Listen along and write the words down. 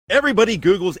Everybody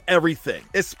Googles everything,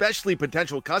 especially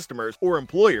potential customers or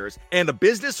employers, and a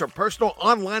business or personal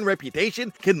online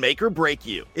reputation can make or break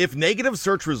you. If negative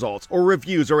search results or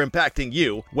reviews are impacting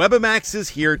you, Webamax is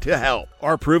here to help.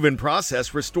 Our proven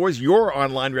process restores your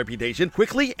online reputation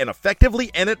quickly and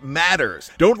effectively, and it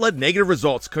matters. Don't let negative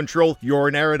results control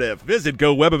your narrative. Visit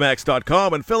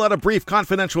GoWebamax.com and fill out a brief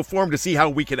confidential form to see how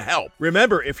we can help.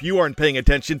 Remember, if you aren't paying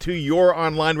attention to your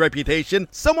online reputation,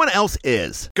 someone else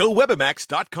is.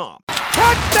 GoWebamax.com.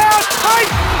 Touchdown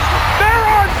Titans! There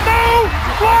are no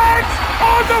flags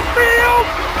on the field!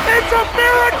 It's a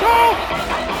miracle!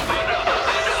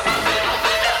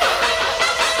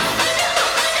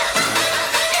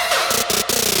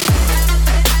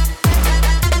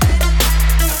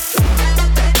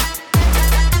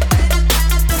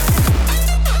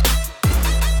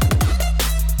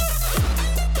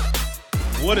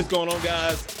 What is going on,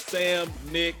 guys? Sam,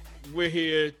 Nick, we're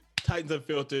here. Titans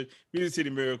Unfiltered, Music City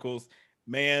Miracles.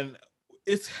 Man,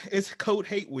 it's Code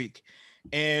Hate Week,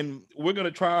 and we're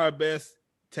gonna try our best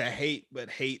to hate, but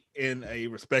hate in a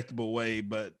respectable way.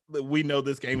 But we know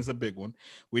this game is a big one.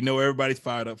 We know everybody's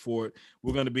fired up for it.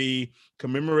 We're gonna be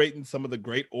commemorating some of the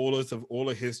great Oilers of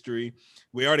Oiler history.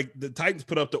 The Titans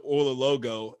put up the Oiler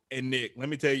logo, and Nick, let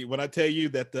me tell you, when I tell you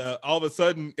that all of a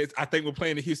sudden I think we're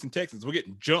playing the Houston Texans, we're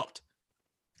getting jumped.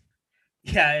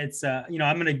 Yeah, it's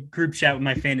I'm in a group chat with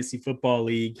my fantasy football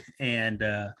league, and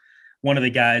one of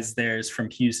the guys there is from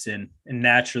Houston, and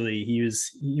naturally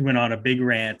he went on a big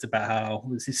rant about how it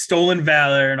was his stolen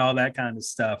valor and all that kind of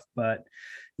stuff. But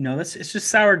it's just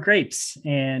sour grapes,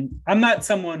 and I'm not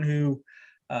someone who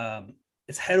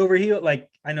is head over heel. Like,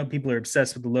 I know people are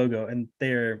obsessed with the logo, and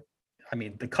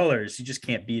the colors, you just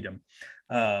can't beat them.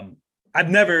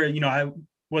 I've never, I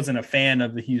wasn't a fan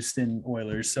of the Houston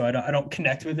Oilers, so I don't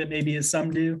connect with it maybe as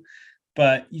some do,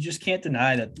 but you just can't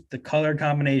deny that the color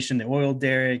combination, the oil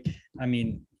derrick,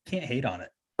 can't hate on it.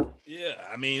 Yeah,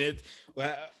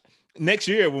 next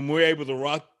year when we're able to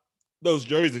rock those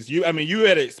jerseys, you had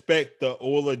to expect the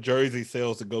Oiler jersey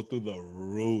sales to go through the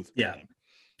roof. Yeah.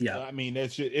 Yeah.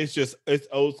 It's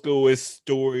old school, it's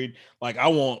storied. Like, I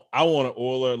want an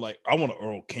Oiler, like I want an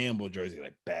Earl Campbell jersey,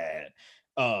 like bad.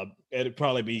 It'd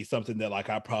probably be something that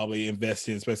I probably invest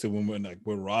in, especially when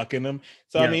we're rocking them.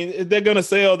 So yeah. They're gonna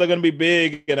sell, they're gonna be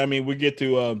big, and we get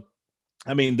to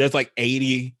there's like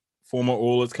 80 former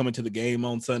Oilers coming to the game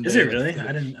on Sunday. Is it really?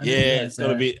 I didn't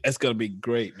it's gonna be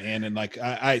great, man. And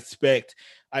I expect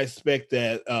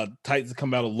that Titans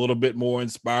come out a little bit more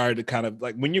inspired to kind of,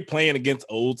 like, when you're playing against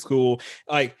old school,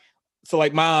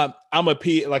 I'm a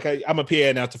PA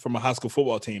announcer from a high school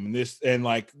football team, and they're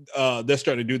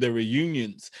starting to do their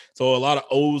reunions. So a lot of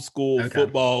old school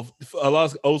football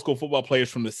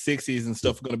players from the 60s and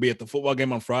stuff are going to be at the football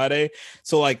game on Friday.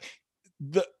 So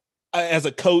as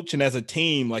a coach and as a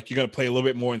team, you're going to play a little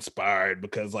bit more inspired,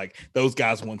 because those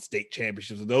guys won state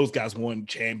championships, or those guys won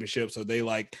championships, or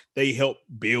they help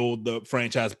build the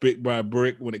franchise brick by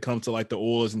brick when it comes to the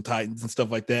Oilers and Titans and stuff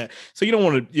like that. So you don't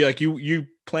want to, you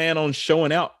plan on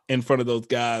showing out in front of those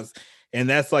guys. And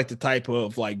that's the type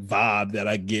of vibe that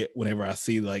I get whenever I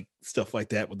see stuff like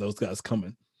that with those guys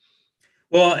coming.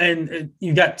 Well, and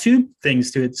you got two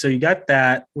things to it. So you got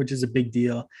that, which is a big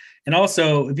deal. And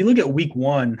also, if you look at week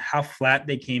one, how flat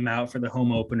they came out for the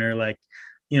home opener, like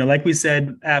we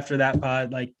said after that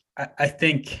pod, I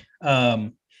think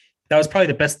that was probably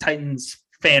the best Titans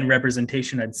fan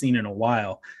representation I'd seen in a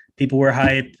while. People were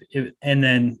hyped, and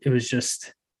then it was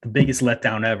just the biggest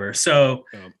letdown ever. So,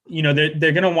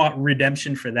 they're going to want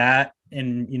redemption for that,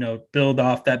 and, build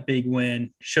off that big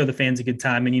win, show the fans a good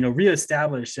time, and,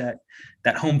 reestablish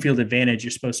that home field advantage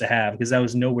you're supposed to have, because that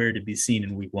was nowhere to be seen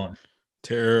in week one.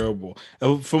 Terrible.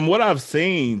 From what I've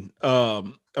seen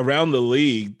around the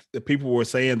league, the people were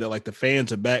saying that the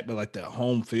fans are back, but the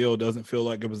home field doesn't feel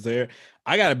like it was there.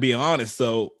 I got to be honest.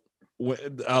 So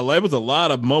there was a lot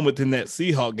of moments in that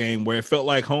Seahawk game where it felt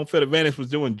like home field advantage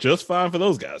was doing just fine for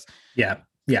those guys. Yeah.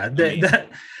 Yeah.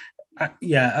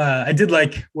 I did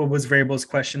like what was Vrabel's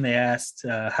question. They asked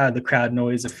how the crowd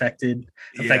noise affected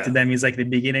them. He's the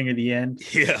beginning or the end.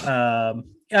 Yeah.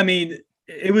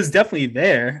 It was definitely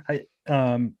there.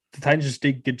 The Titans just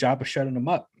did a good job of shutting them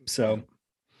up. So,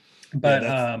 but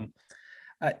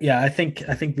I think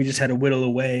we just had to whittle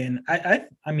away. And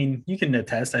I mean, you can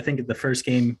attest. I think at the first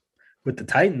game with the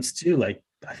Titans too, I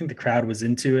think the crowd was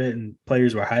into it and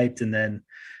players were hyped, and then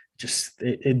just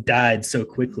it died so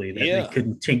quickly that they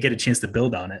couldn't get a chance to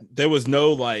build on it. There was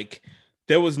no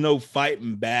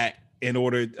fighting back in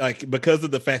order, because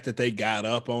of the fact that they got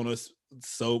up on us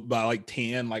so by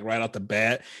 10, right out the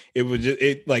bat. It was just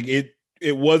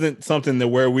it wasn't something that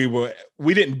where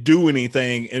we didn't do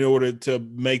anything in order to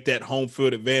make that home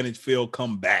field advantage feel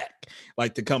come back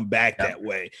that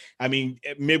way. I mean,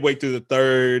 midway through the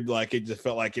third, like it just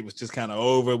felt like it was just kind of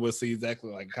over. We'll see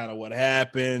exactly like kind of what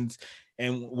happens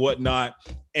and whatnot.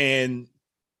 And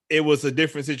it was a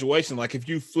different situation. Like if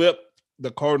you flip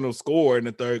the Cardinals score in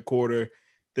the third quarter,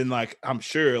 then like I'm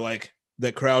sure like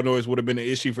that crowd noise would have been an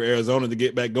issue for Arizona to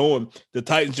get back going. The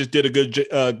Titans just did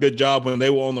a good job when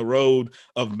they were on the road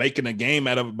of making a game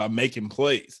out of it by making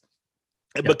plays.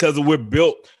 Yep. Because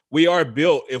we are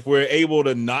built if we're able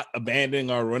to not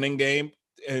abandon our running game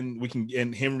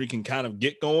and Henry can kind of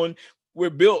get going.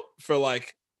 We're built for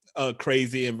like a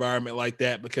crazy environment like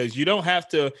that because you don't have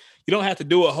to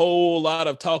do a whole lot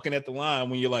of talking at the line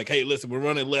when you're like, hey, listen, we're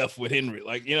running left with Henry.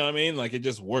 Like, you know what I mean? Like it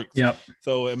just works. Yep.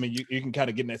 So, I mean, you can kind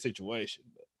of get in that situation.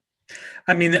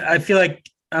 I mean, I feel like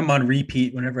I'm on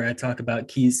repeat whenever I talk about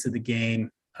keys to the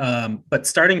game. But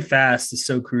starting fast is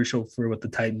so crucial for what the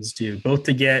Titans do, both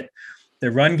to get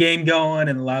their run game going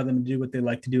and allow them to do what they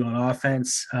like to do on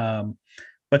offense.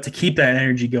 But to keep that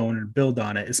energy going and build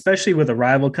on it, especially with a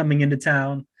rival coming into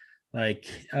town. Like,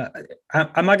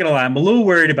 I'm not going to lie. I'm a little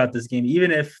worried about this game, even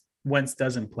if Wentz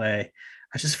doesn't play.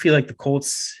 I just feel like the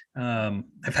Colts have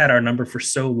had our number for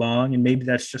so long, and maybe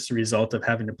that's just a result of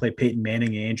having to play Peyton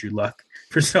Manning and Andrew Luck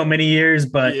for so many years,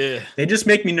 but they just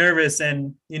make me nervous.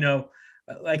 And, you know,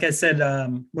 like I said,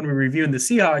 when we were reviewing the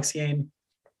Seahawks game,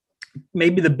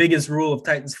 maybe the biggest rule of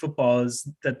Titans football is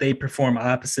that they perform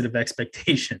opposite of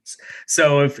expectations.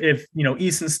 So if you know,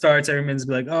 Eason starts, everyone's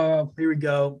be like, oh, here we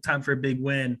go, time for a big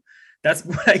win. That's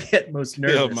what I get most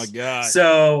nervous. Oh my God.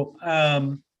 So,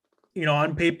 you know,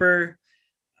 on paper,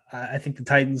 I think the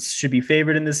Titans should be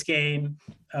favored in this game.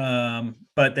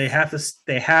 But they have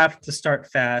to start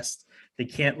fast. They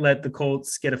can't let the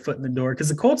Colts get a foot in the door because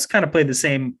the Colts kind of play the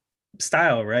same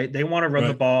style, right? They want to run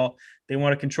the ball. They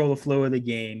want to control the flow of the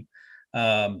game.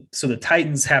 So the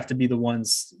Titans have to be the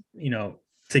ones, you know,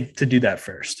 to do that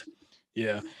first.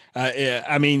 Yeah.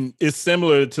 I mean, it's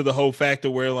similar to the whole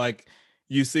factor where like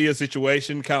you see a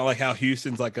situation kind of like how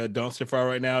Houston's like a dumpster fire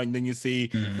right now. And then you see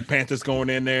the Panthers going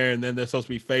in there and then they're supposed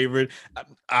to be favored.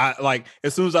 I like,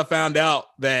 as soon as I found out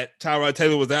that Tyrod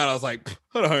Taylor was out, I was like,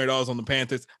 put $100 on the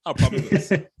Panthers. I'll probably lose.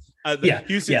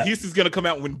 Houston's going to come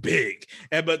out and win big.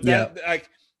 Like,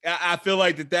 I feel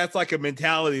like that's like a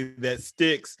mentality that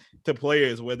sticks to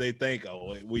players where they think,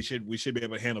 oh, we should be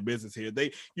able to handle business here.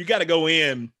 You got to go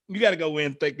in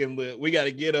thinking we got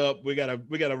to get up, we got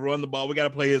to run the ball, we got to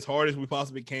play as hard as we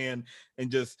possibly can, and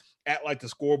just act like the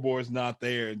scoreboard's not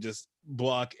there, and just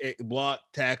block,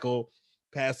 tackle,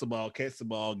 pass the ball, catch the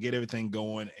ball, get everything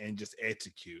going, and just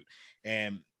execute.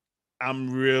 And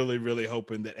I'm really, really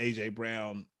hoping that AJ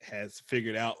Brown has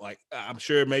figured out, like, I'm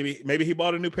sure maybe he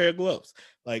bought a new pair of gloves.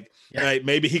 Like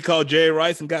maybe he called Jerry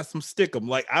Rice and got some stickum.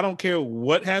 Like, I don't care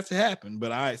what has to happen,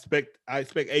 but I expect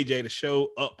AJ to show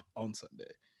up on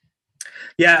Sunday.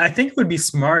 Yeah, I think it would be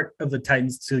smart of the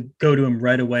Titans to go to him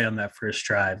right away on that first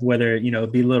drive, whether, you know,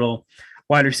 be a little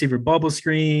wide receiver bubble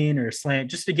screen or slant,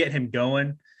 just to get him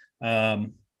going,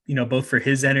 you know, both for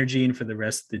his energy and for the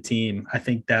rest of the team. I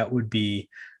think that would be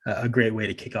a great way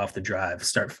to kick off the drive.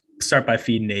 Start by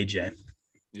feeding AJ.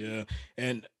 Yeah.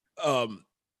 And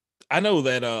I know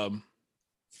that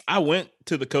I went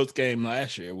to the Colts game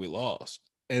last year. We lost.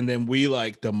 And then we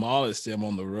like demolished them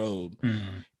on the road.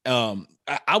 Mm-hmm.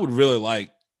 I'd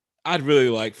really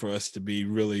like for us to be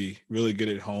really, really good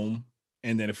at home.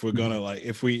 And then if we're gonna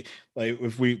if we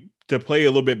to play a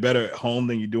little bit better at home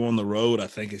than you do on the road, I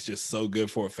think it's just so good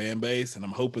for a fan base. And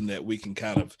I'm hoping that we can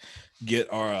kind of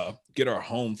get our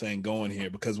home thing going here,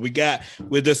 because with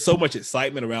just so much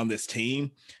excitement around this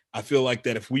team. I feel like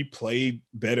that if we play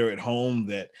better at home,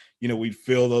 that, you know, we'd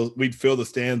fill the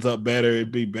stands up better.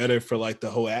 It'd be better for like the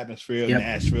whole atmosphere of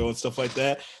Nashville and stuff like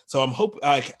that. So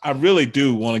I really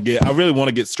want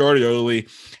to get started early,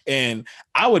 and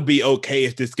I would be okay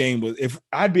if this game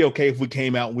I'd be okay if we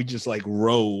came out and we just like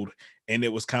rolled and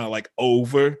it was kind of like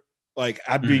over. Like,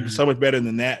 I'd be so much better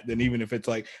than that, than even if it's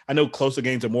like, I know closer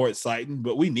games are more exciting,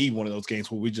 but we need one of those games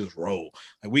where we just roll.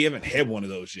 Like, we haven't had one of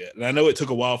those yet. And I know it took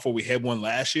a while before we had one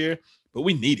last year, but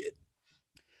we need it.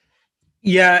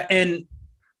 Yeah. And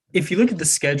if you look at the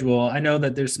schedule, I know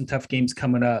that there's some tough games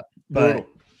coming up, but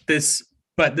this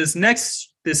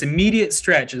immediate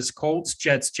stretch is Colts,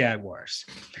 Jets, Jaguars.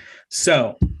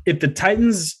 So if the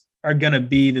Titans are going to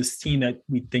be this team that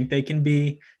we think they can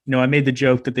be, you know, I made the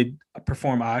joke that they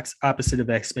perform opposite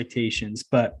of expectations,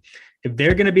 but if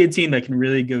they're going to be a team that can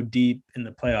really go deep in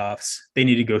the playoffs, they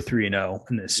need to go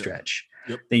 3-0 in this stretch.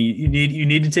 Yep. You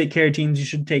need to take care of teams you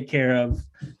should take care of.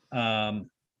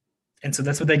 And so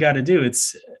that's what they got to do.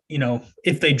 It's,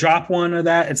 if they drop one of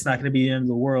that, it's not going to be the end of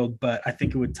the world. But I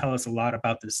think it would tell us a lot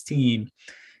about this team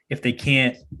if they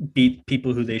can't beat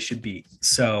people who they should beat.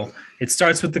 So it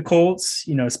starts with the Colts,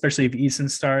 especially if Eason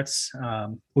starts.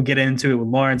 We'll get into it with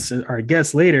Lawrence, our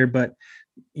guest, later. But,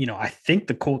 I think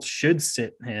the Colts should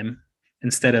sit him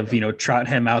instead of, trot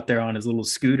him out there on his little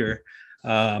scooter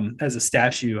as a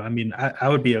statue. I mean, I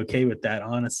would be okay with that,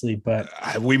 honestly, but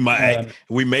we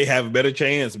may have a better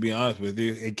chance, to be honest with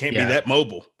you. It can't be that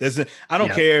mobile. I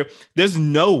don't care. There's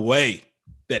no way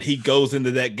that he goes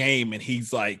into that game and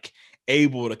he's like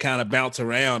able to kind of bounce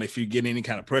around if you get any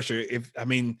kind of pressure. I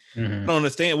don't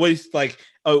understand what he's like.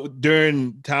 Oh,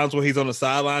 during times where he's on the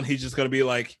sideline, he's just going to be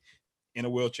like in a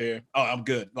wheelchair. Oh, I'm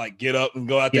good. Like get up and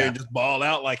go out there and just ball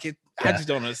out like it. I just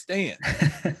don't understand.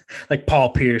 Like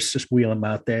Paul Pierce, just wheel him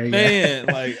out there. Man,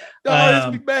 like,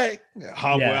 let's be back.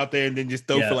 Hobble out there and then just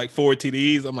throw for like 4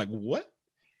 TDs. I'm like, what?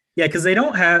 Yeah, because they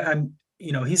don't have,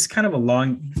 he's kind of a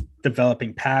long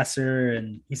developing passer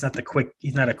and he's not a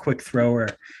quick thrower.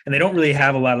 And they don't really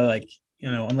have a lot of like,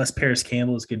 unless Paris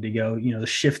Campbell is good to go, the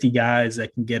shifty guys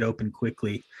that can get open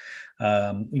quickly.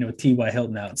 T.Y.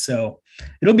 Hilton out. So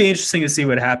it'll be interesting to see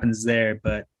what happens there.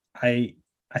 But I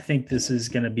think this is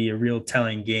going to be a real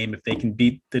telling game if they can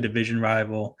beat the division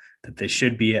rival that they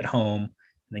should be at home and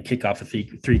then kick off a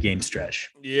three-game stretch.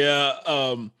 Yeah,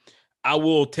 I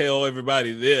will tell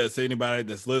everybody this, anybody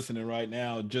that's listening right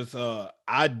now, just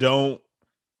I don't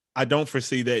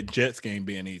foresee that Jets game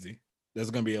being easy. There's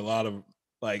going to be a lot of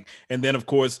and then of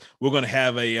course we're going to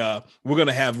have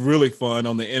really fun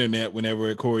on the internet whenever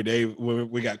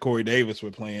we got Corey Davis we're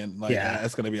playing.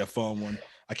 That's going to be a fun one.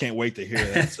 I can't wait to hear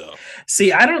that stuff.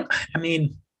 See,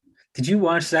 did you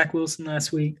watch Zach Wilson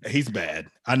last week? He's bad.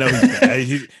 I know he's bad.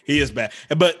 he is bad.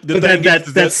 But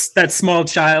that small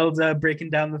child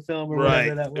breaking down the film or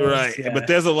whatever that was. Right. Yeah. But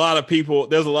there's a lot of people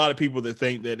that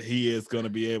think that he is going to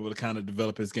be able to kind of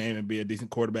develop his game and be a decent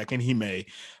quarterback, and he may.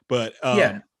 But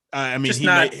just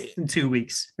not in 2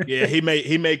 weeks. Yeah, he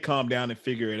may calm down and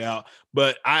figure it out.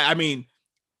 But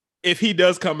if he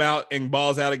does come out and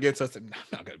balls out against us, I'm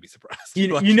not going to be surprised.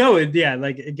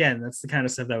 Again, that's the kind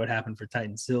of stuff that would happen for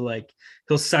Titans.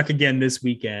 He'll suck again this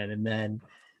weekend, and then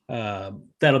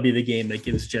that'll be the game that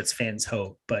gives Jets fans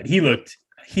hope. But he looked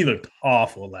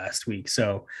awful last week.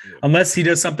 So unless he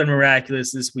does something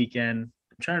miraculous this weekend,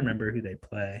 I'm trying to remember who they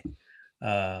play.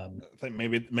 I think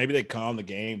maybe they calm the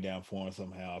game down for him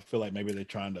somehow. I feel like maybe they're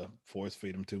trying to force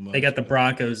feed him too much. They got the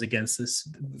Broncos against this.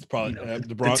 It's probably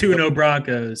the 2-0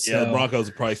 Broncos. Yeah, the Broncos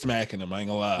are probably smacking them. I ain't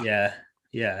gonna lie.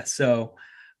 Yeah. So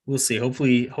we'll see.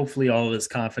 Hopefully all of his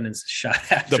confidence is shot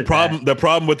after the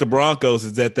problem with the Broncos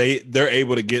is that they're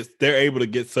able to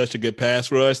get such a good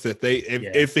pass rush that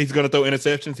if he's gonna throw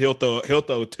interceptions, he'll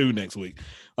throw 2 next week.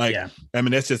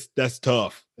 That's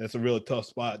tough. That's a really tough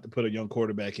spot to put a young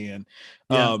quarterback in.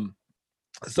 Yeah.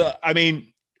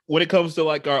 When it comes to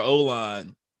like our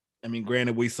O-line,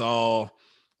 granted we saw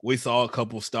a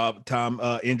couple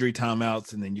injury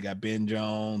timeouts, and then you got Ben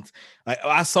Jones.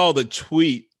 I saw the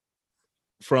tweet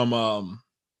from oh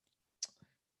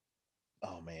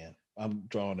man, I'm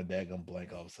drawing a daggone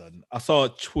blank all of a sudden. I saw a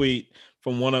tweet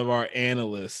from one of our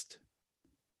analysts.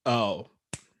 Oh,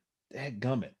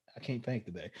 dadgummit. I can't think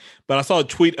today, but I saw a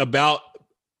tweet about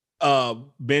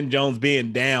Ben Jones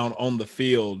being down on the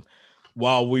field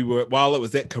while it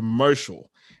was that commercial.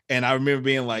 And I remember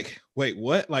being like, wait,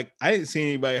 what? Like, I didn't see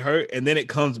anybody hurt. And then it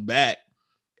comes back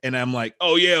and I'm like,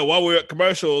 oh yeah, while we were at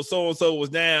commercial, so-and-so was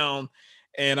down.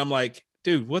 And I'm like,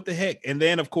 dude, what the heck? And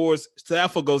then of course,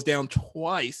 Stafford goes down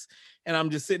twice. And I'm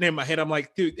just sitting there in my head. I'm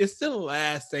like, dude, it's the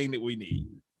last thing that we need.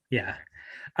 Yeah.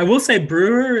 I will say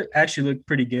Brewer actually looked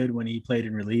pretty good when he played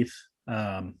in relief.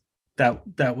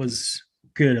 That was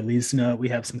good. At least we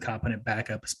have some competent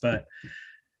backups. But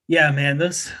yeah, man,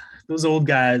 those old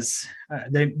guys,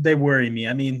 they worry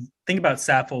me. Think about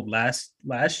Saffold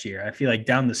last year. I feel like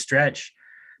down the stretch,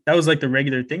 that was like the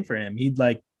regular thing for him. He'd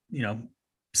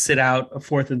sit out a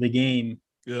fourth of the game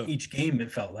each game.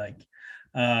 It felt like,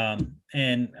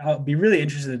 and I'll be really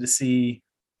interested to see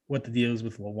what the deal is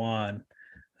with Lewan.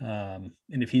 And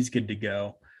if he's good to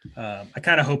go. I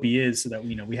kind of hope he is so that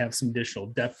we have some additional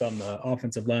depth on the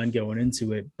offensive line going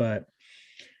into it. But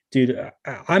dude,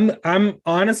 I'm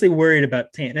honestly worried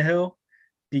about Tannehill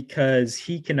because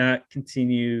he cannot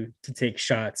continue to take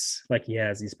shots like he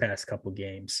has these past couple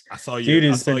games. I saw your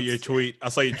tweet. I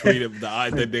saw your tweet of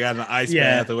the they got an ice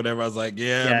bath or whatever. I was like,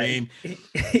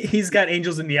 he's got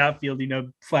angels in the outfield,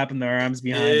 flapping their arms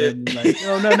behind him. Like,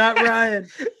 oh no, not Ryan.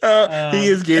 He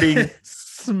is getting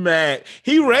smacked.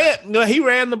 He ran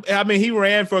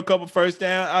for a couple first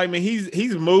down. He's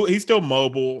still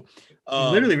mobile.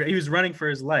 He was running for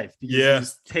his life because he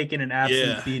was taking an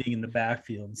absolute beating in the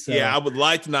backfield. So I would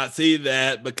like to not see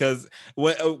that, because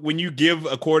when you give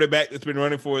a quarterback that's been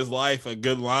running for his life a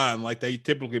good line, like they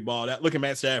typically balled out. Look at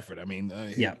Matt Stafford. I mean,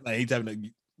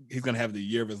 he's going to have the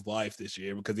year of his life this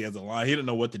year because he has a line. He didn't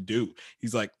know what to do.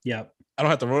 He's like, I don't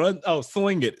have to run. Oh,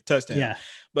 sling it, touchdown. Yeah.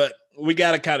 But we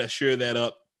got to kind of shore that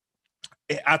up.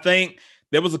 I think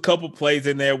there was a couple plays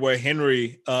in there where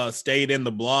Henry stayed in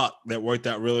the block that worked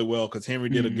out really well, because Henry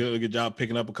did a good job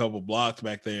picking up a couple blocks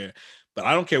back there. But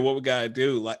I don't care what we got to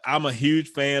do. Like, I'm a huge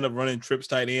fan of running trips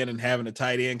tight end and having a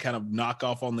tight end kind of knock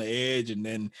off on the edge. And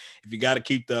then if you got to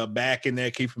keep the back in there,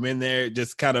 keep him in there.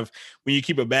 Just kind of, when you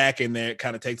keep a back in there, it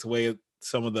kind of takes away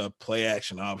some of the play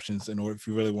action options in order if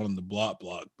you really want him to block.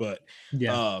 But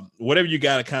whatever you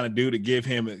got to kind of do to give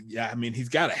him, he's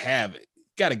got to have it.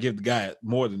 Got to give the guy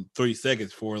more than 3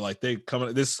 seconds for, like, they're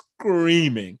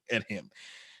screaming at him.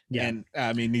 Yeah. And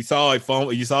I mean, he saw a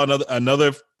fumble. You saw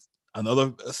another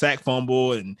sack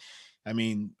fumble. And I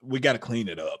mean, we got to clean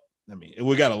it up. I mean,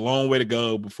 we got a long way to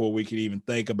go before we can even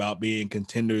think about being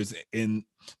contenders in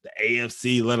the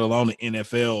AFC, let alone the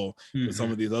NFL, with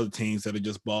some of these other teams that are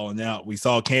just balling out. We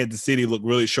saw Kansas City look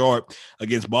really sharp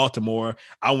against Baltimore.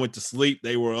 I went to sleep.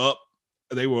 They were up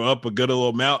a good little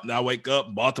amount, and I wake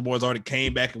up, Baltimore's already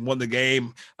came back and won the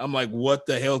game. I'm like, what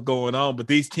the hell's going on? But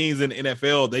these teams in the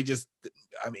NFL, the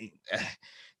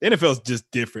NFL is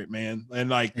just different, man. And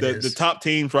like the top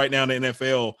teams right now in the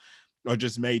NFL are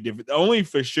just made different. The only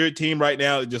for sure team right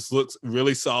now that just looks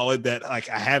really solid that, like,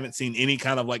 I haven't seen any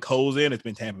kind of like holes in, it's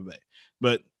been Tampa Bay.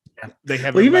 But they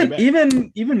haven't. Well,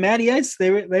 even Matty Ice,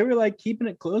 they were like keeping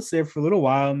it close there for a little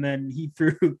while, and then he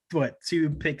threw 2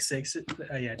 pick sixes.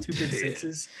 2 pick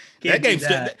sixes. That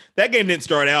game didn't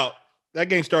start out. That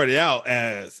game started out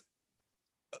as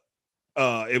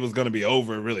it was going to be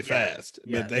over really fast.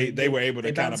 But they were able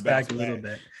to kind of bounce back a little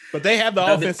bit. But they have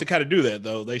the offense to kind of do that,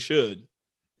 though. They should.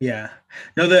 Yeah.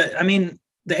 No, the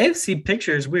AFC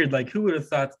picture is weird. Like, who would have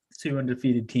thought 2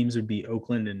 undefeated teams would be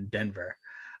Oakland and Denver?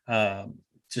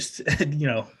 Just,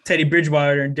 Teddy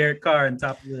Bridgewater and Derek Carr on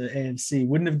top of the AFC.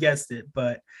 Wouldn't have guessed it,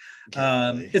 but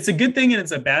it's a good thing and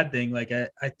it's a bad thing. Like,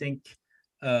 I think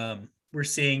we're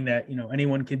seeing that,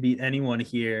 anyone can beat anyone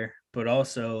here, but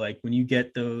also, like, when you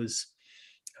get those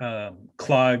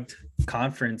clogged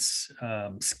conference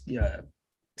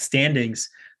standings,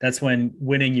 that's when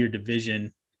winning your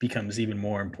division becomes even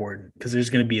more important, because there's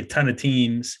going to be a ton of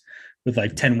teams with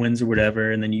like 10 wins or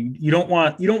whatever. And then you don't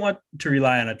want to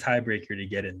rely on a tiebreaker to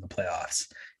get in the playoffs.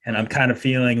 And I'm kind of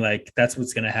feeling like that's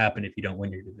what's going to happen if you don't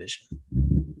win your division.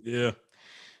 Yeah.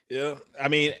 Yeah. I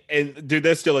mean, and dude,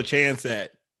 there's still a chance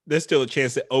that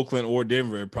Oakland or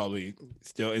Denver probably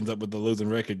still ends up with the losing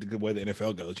record the way the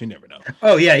NFL goes. You never know.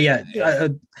 Oh yeah.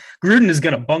 Gruden is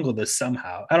going to bungle this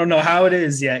somehow. I don't know how it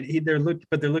is yet. They're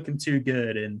looking too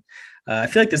good. And I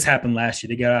feel like this happened last year.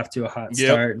 They got off to a hot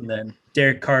start, and then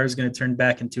Derek Carr is going to turn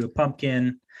back into a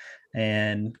pumpkin,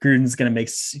 and Gruden's going to make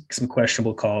some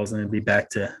questionable calls, and it'll be back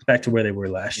to where they were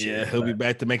last year. Yeah, he'll be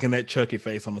back to making that Chucky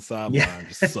face on the sideline,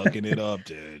 just sucking it up,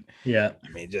 dude. Yeah. I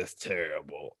mean, just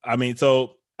terrible.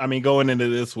 Going into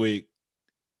this week,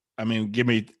 give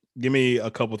me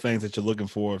a couple things that you're looking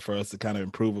for us to kind of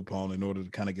improve upon in order to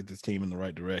kind of get this team in the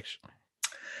right direction.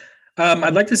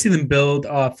 I'd like to see them build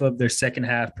off of their second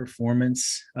half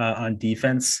performance on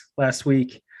defense last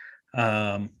week.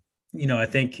 I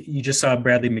think you just saw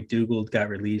Bradley McDougald got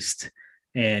released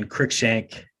and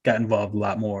Cruikshank got involved a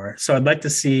lot more. So I'd like to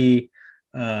see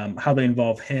how they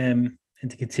involve him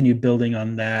and to continue building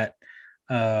on that.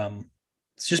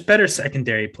 It's just better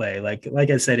secondary play. Like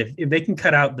I said, if they can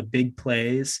cut out the big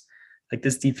plays, like,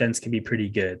 this defense can be pretty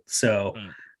good. So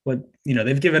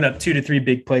they've given up 2 to 3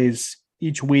 big plays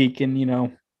each week.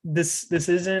 And, this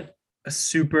isn't a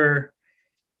super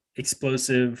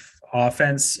explosive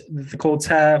offense that the Colts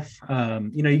have.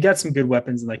 You got some good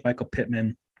weapons like Michael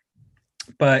Pittman,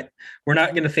 but we're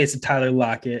not going to face a Tyler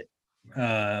Lockett.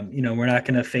 We're not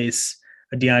going to face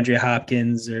a DeAndre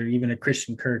Hopkins or even a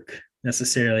Christian Kirk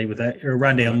necessarily with that, or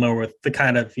Rondale Moore with the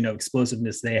kind of,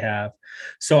 explosiveness they have.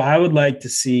 So I would like to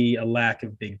see a lack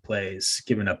of big plays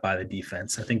given up by the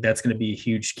defense. I think that's going to be a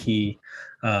huge key,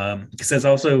 because that's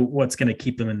also what's going to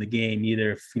keep them in the game,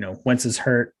 either if, Wentz is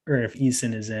hurt or if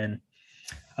Eason is in.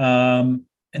 And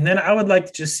then I would like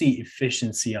to just see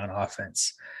efficiency on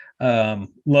offense.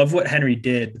 Love what Henry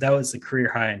did, but that was a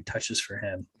career high in touches for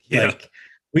him. Yeah. Like,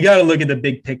 we got to look at the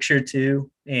big picture too,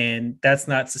 and that's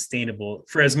not sustainable.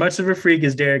 For as much of a freak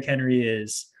as Derrick Henry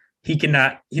is, we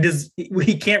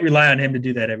can't rely on him to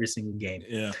do that every single game.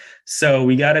 Yeah. So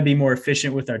we got to be more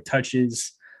efficient with our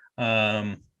touches.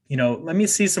 let me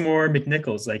see some more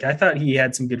McNichols. Like, I thought he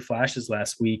had some good flashes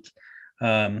last week.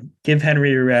 Give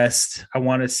Henry a rest. I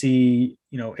want to see,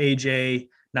 AJ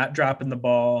not dropping the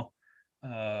ball.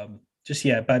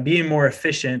 By being more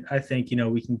efficient, I think,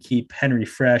 we can keep Henry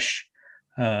fresh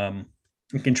and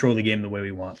control the game the way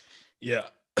we want. Yeah.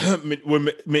 When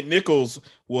McNichols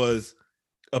was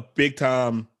a big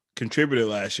time contributor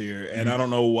last year, and I don't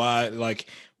know why, like,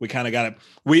 we kind of got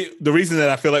the reason that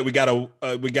I feel like we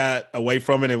got away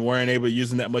from it and weren't able to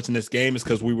use it that much in this game is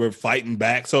because we were fighting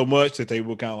back so much that they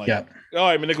were kind of like, all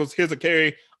right, McNichols, here's a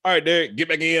carry. All right, Derek, get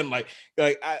back in.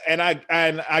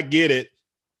 I get it,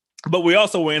 but we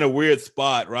also were in a weird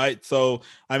spot, right? So,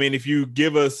 I mean, if you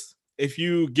give us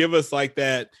like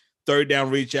that third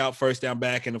down reach out, first down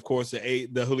back, and of course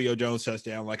the Julio Jones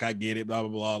touchdown, like, I get it, blah,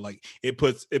 blah, blah. Like, it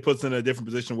puts in a different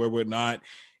position where we're not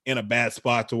in a bad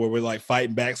spot to where we're like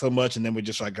fighting back so much, and then we're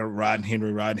just like riding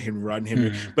Henry.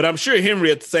 Mm-hmm. But I'm sure Henry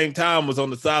at the same time was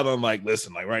on the sideline like,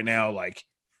 listen, like, right now, like,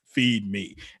 feed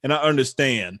me. And I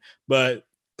understand, but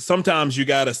sometimes you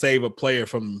got to save a player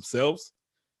from themselves.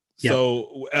 Yep.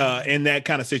 So in that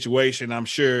kind of situation, I'm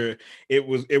sure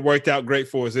it worked out great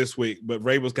for us this week. But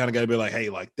Ray was kind of got to be like, hey,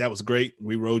 like, that was great.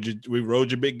 We rode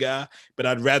your big guy. But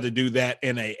I'd rather do that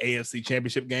in a AFC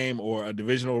championship game or a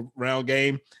divisional round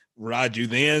game, ride you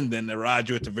then, than to ride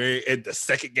you at the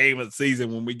second game of the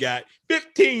season when we got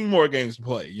 15 more games to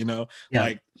play.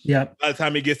 By the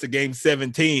time he gets to game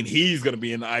 17, he's gonna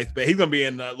be in the ice bag. He's gonna be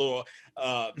in that little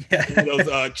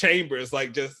those chambers,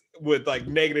 like, just with like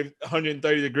negative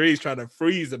 130 degrees, trying to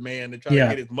freeze a man and try to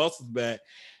get his muscles back.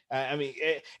 I mean,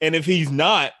 and if he's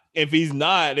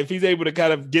able to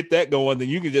kind of get that going, then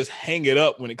you can just hang it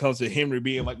up when it comes to Henry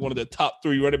being like one of the top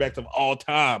 3 running backs of all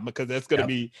time, because that's going to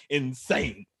be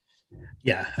insane.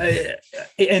 Yeah.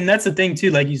 And that's the thing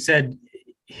too. Like you said,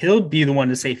 he'll be the one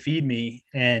to say, feed me.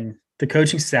 And the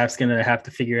coaching staff's going to have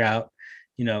to figure out,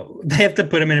 they have to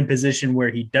put him in a position where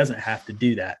he doesn't have to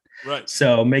do that. Right.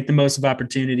 So make the most of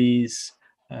opportunities,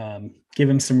 give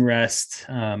him some rest.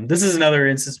 This is another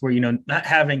instance where, not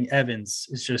having Evans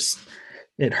is just,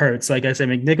 it hurts. Like I said,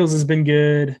 McNichols has been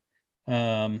good.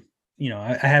 I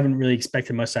haven't really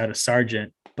expected much out of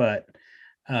Sargent, but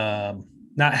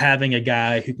not having a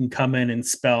guy who can come in and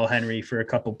spell Henry for a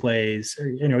couple plays, or,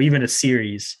 even a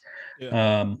series,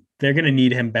 they're going to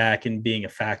need him back and being a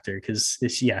factor, because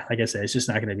like I said, it's just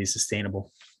not going to be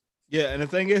sustainable. Yeah. And the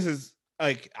thing is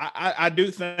like, I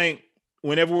do think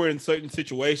whenever we're in certain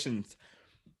situations,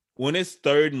 when it's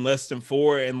third and less than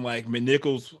 4 and like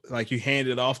McNichols, like, you hand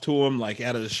it off to him, like,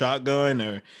 out of the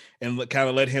shotgun and kind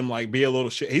of let him like be a little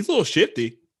he's a little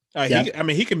shifty.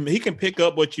 He can pick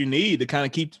up what you need to kind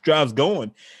of keep the drives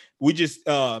going. We just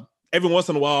every once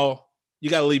in a while you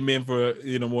got to leave him in for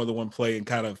more than one play and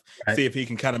kind of see if he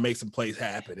can kind of make some plays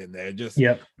happen in there. Just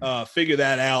figure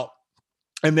that out.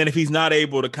 And then if he's not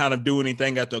able to kind of do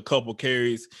anything after a couple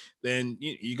carries, then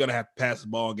you're gonna have to pass the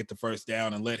ball and get the first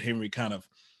down and let Henry kind of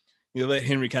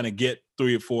get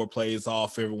 3 or 4 plays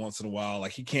off every once in a while.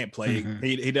 Like, he can't play. Mm-hmm.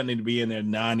 He doesn't need to be in there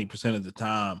 90% of the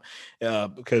time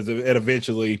because it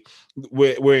eventually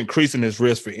we're increasing his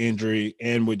risk for injury,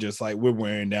 and we're just like, we're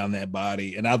wearing down that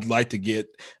body. And I'd like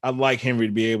Henry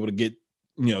to be able to get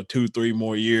 2-3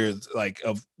 more years like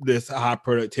of this high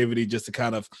productivity, just to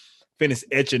kind of finish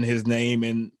etching his name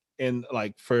and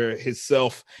like for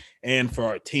himself and for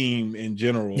our team in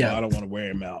general. I don't want to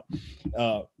wear him out.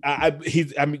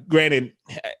 Granted,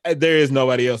 there is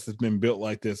nobody else that's been built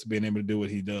like this, being able to do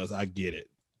what he does. I get it.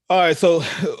 All right, so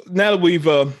now that we've,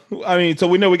 so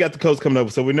we know we got the coach coming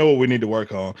up, so we know what we need to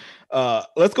work on.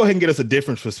 Let's go ahead and get us a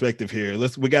different perspective here.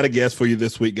 We got a guest for you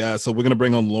this week, guys. So we're going to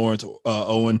bring on Lawrence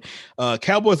Owen,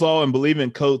 Cowboys Law and Believe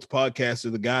in Coach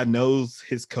podcaster. The guy knows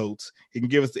his coach. He can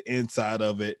give us the inside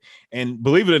of it. And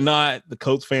believe it or not, the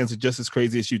Colts fans are just as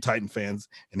crazy as you Titan fans.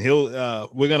 And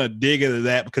we're going to dig into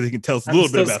that because he can tell us a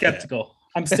little bit about that.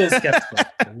 I'm still skeptical.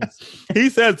 He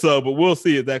said so, but we'll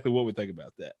see exactly what we think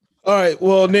about that. All right.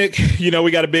 Well, Nick, we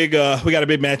got a big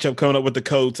matchup coming up with the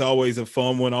Colts. Always a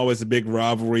fun one, always a big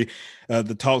rivalry.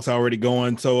 The talk's already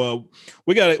going. So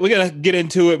we gotta get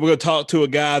into it. We're gonna talk to a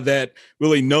guy that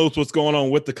really knows what's going on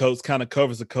with the Colts, kind of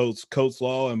covers the Colts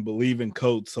Law and Believe in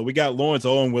Colts. So we got Lawrence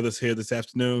Owen with us here this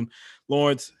afternoon.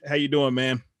 Lawrence, how you doing,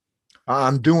 man?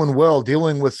 I'm doing well,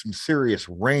 dealing with some serious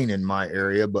rain in my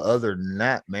area. But other than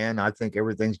that, man, I think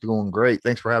everything's doing great.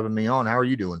 Thanks for having me on. How are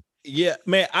you doing? Yeah,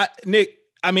 man. Nick,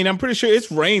 I'm pretty sure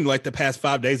it's rained like the past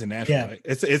 5 days in Nashville. Yeah. Right?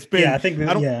 It's been. Yeah, I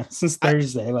think since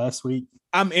Thursday last week.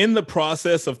 I'm in the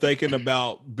process of thinking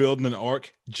about building an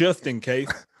ark just in case.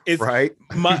 It's right.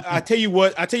 I tell you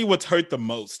what's hurt the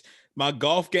most. My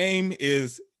golf game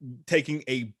is taking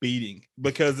a beating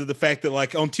because of the fact that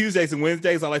like on Tuesdays and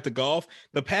Wednesdays, I like to golf.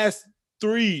 The past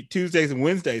 3 Tuesdays and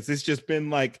Wednesdays, it's just been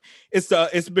like,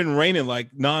 it's been raining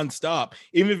like nonstop.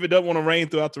 Even if it doesn't want to rain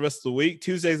throughout the rest of the week,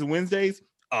 Tuesdays and Wednesdays,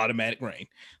 automatic rain.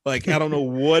 Like, I don't know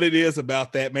what it is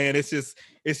about that, man. It's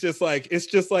just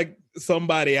like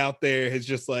somebody out there has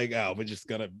just like, oh, we're just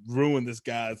going to ruin this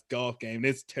guy's golf game.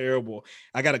 It's terrible.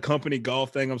 I got a company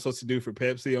golf thing I'm supposed to do for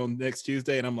Pepsi on next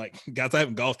Tuesday. And I'm like, guys, I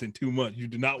haven't golfed in 2 months. You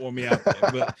do not want me out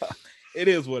there, but it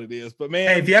is what it is. But man,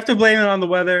 hey, if you have to blame it on the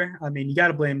weather, I mean, you got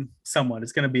to blame someone.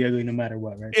 It's going to be ugly no matter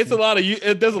what, right? There's a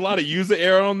lot of user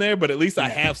error on there, but at least I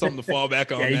have something to fall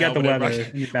back on. Yeah, you got the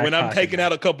weather. When I'm taking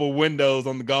out a couple of windows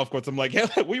on the golf course, I'm like, hell,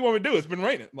 what do you want me to do? It's been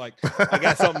raining. Like, I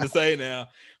got something to say now.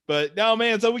 But no,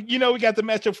 man. So we got the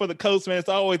matchup for the Colts, man. It's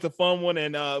always a fun one,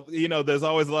 and there's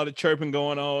always a lot of chirping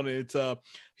going on. It's a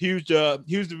huge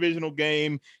divisional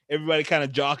game. Everybody kind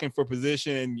of jockeying for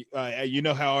position. You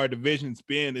know how our division's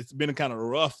been. It's been a kind of a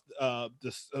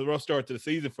rough start to the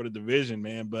season for the division,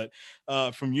 man. But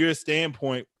from your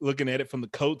standpoint, looking at it from the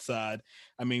Colts side,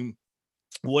 I mean,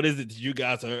 what is it that you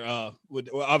guys are?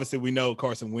 Well, obviously, we know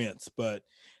Carson Wentz, but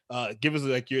give us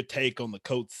like your take on the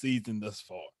Colts season thus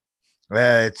far.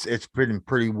 It's been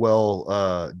pretty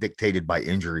well dictated by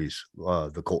injuries.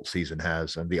 The Colts season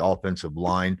has, and the offensive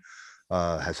line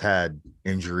has had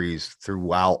injuries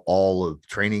throughout all of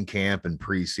training camp and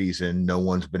preseason. No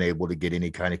one's been able to get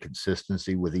any kind of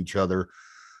consistency with each other.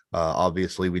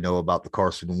 Obviously, we know about the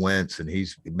Carson Wentz, and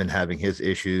he's been having his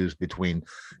issues between,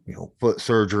 foot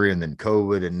surgery and then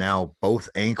COVID, and now both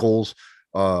ankles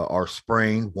are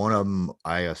sprained. One of them,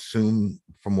 I assume,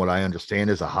 from what I understand,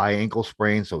 is a high ankle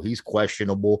sprain, so he's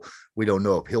questionable. We don't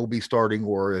know if he'll be starting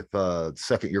or if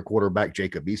second-year quarterback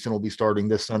Jacob Eason will be starting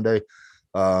this Sunday.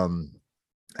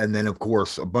 And then, of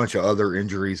course, a bunch of other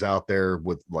injuries out there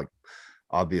with, like,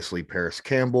 obviously Paris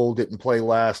Campbell didn't play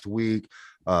last week.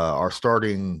 Our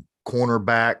starting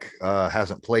cornerback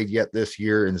hasn't played yet this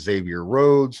year in Xavier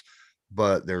Rhodes,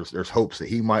 but there's hopes that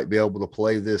he might be able to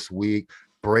play this week.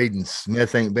 Braden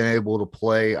Smith ain't been able to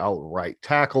play outright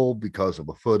tackle because of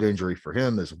a foot injury for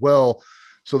him as well.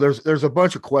 So there's a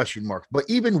bunch of question marks. But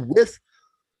even with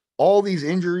all these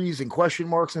injuries and question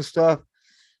marks and stuff,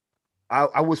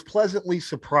 I was pleasantly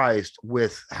surprised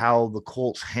with how the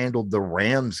Colts handled the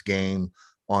Rams game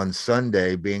on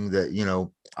Sunday, being that,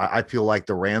 I feel like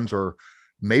the Rams are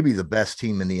maybe the best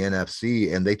team in the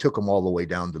NFC, and they took them all the way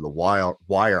down to the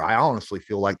wire. I honestly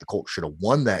feel like the Colts should have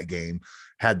won that game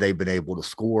had they been able to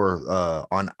score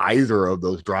on either of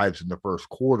those drives in the first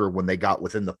quarter when they got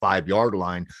within the 5-yard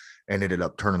line and ended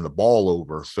up turning the ball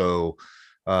over. So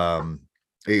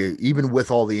even with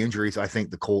all the injuries, I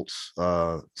think the Colts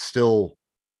still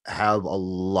have a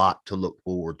lot to look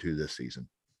forward to this season.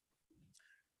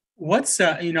 What's,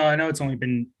 I know it's only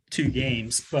been 2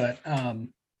 games, but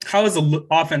how does the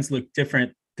offense look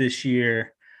different this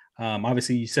year?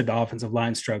 Obviously, you said the offensive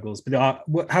line struggles, but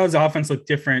how does the offense look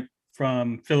different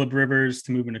from Phillip Rivers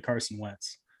to moving to Carson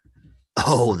Wentz?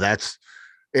 Oh,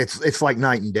 it's like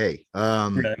night and day.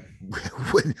 Right.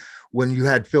 When you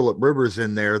had Phillip Rivers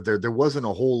in there wasn't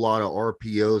a whole lot of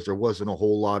RPOs. There wasn't a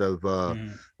whole lot of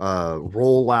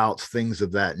rollouts, things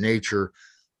of that nature.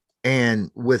 And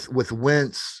with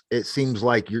Wentz, it seems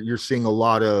like you're seeing a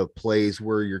lot of plays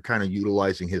where you're kind of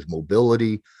utilizing his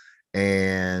mobility,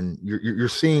 and you're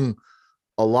seeing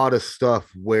a lot of stuff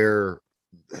where,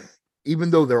 even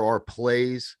though there are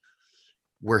plays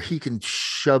where he can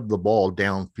shove the ball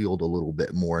downfield a little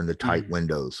bit more in the tight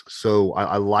windows. So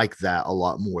I like that a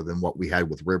lot more than what we had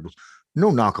with Rivers. No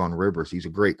knock on Rivers. He's a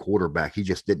great quarterback. He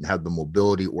just didn't have the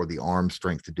mobility or the arm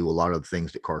strength to do a lot of the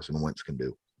things that Carson Wentz can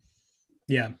do.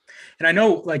 Yeah. And I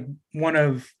know, like, one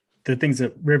of the things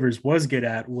that Rivers was good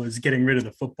at was getting rid of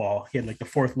the football. He had like the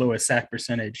 4th lowest sack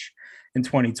percentage in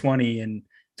 2020, and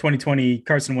 2020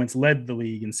 Carson Wentz led the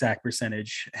league in sack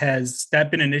percentage. Has that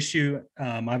been an issue?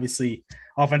 Obviously,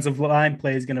 offensive line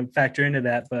play is going to factor into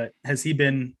that, but has he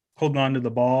been holding on to the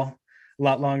ball a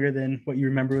lot longer than what you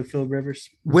remember with Phillip Rivers?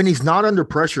 When he's not under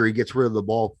pressure, he gets rid of the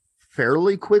ball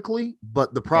fairly quickly.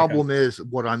 But the problem is,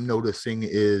 what I'm noticing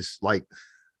is, like,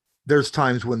 there's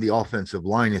times when the offensive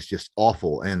line is just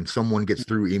awful and someone gets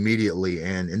through immediately.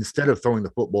 And instead of throwing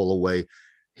the football away,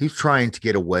 he's trying to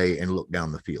get away and look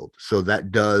down the field. So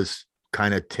that does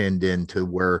kind of tend into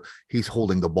where he's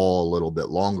holding the ball a little bit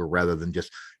longer rather than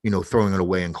just, throwing it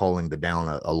away and calling the down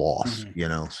a loss,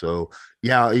 So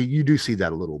yeah, you do see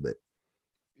that a little bit.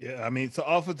 Yeah, I mean, so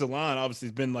offensive line obviously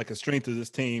has been like a strength of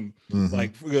this team, Mhm.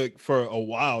 like for a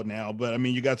while now. But I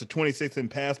mean, you got the 26th in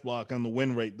pass block on the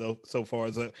win rate though so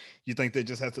far. So you think that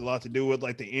just has a lot to do with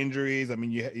like the injuries? I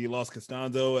mean, you lost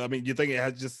Costanzo. I mean, you think it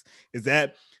has just is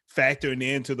that factoring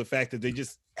into the fact that they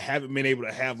just haven't been able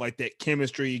to have like that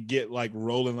chemistry get like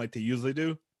rolling like they usually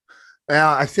do?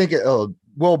 Yeah, I think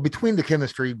well, between the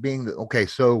chemistry being okay,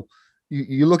 so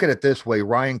you look at it this way: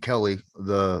 Ryan Kelly,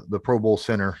 the Pro Bowl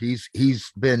center, he's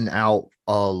been out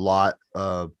a lot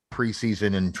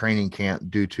preseason and training camp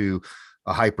due to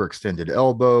a hyperextended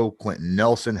elbow. Quentin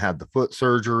Nelson had the foot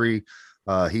surgery.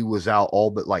 He was out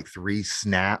all but like 3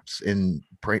 snaps in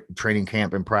training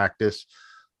camp and practice.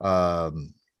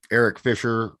 Eric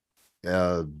Fisher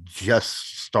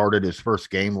just started his first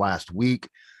game last week,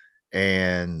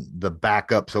 and the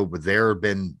backups over there have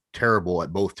been terrible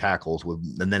at both tackles.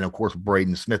 And then of course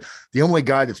Braden Smith, the only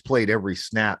guy that's played every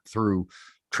snap through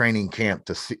training camp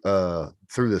to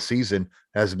through the season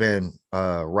has been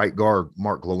right guard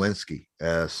Mark Lewinsky.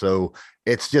 So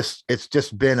it's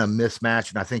just been a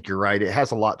mismatch, and I think you're right. It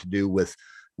has a lot to do with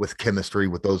chemistry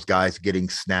with those guys getting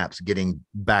snaps, getting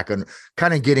back on,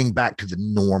 kind of getting back to the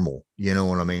normal. You know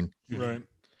what I mean? Right.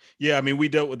 Yeah, I mean, we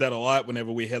dealt with that a lot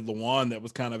whenever we had Lawan that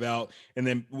was kind of out. And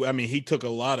then, I mean, he took a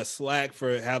lot of slack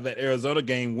for how that Arizona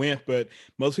game went, but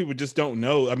most people just don't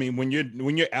know. I mean, when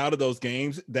you're out of those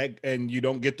games and you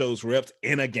don't get those reps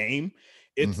in a game,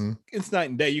 it's night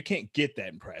and day. You can't get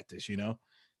that in practice, you know?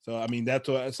 So, I mean, that's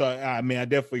what, so, I mean, I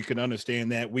definitely can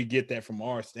understand that. We get that from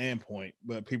our standpoint,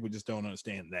 but people just don't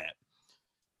understand that.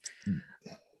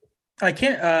 I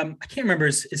can't remember.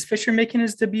 Is Fisher making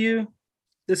his debut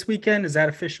this weekend? Is that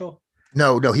official?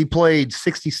 No, he played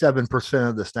 67%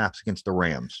 of the snaps against the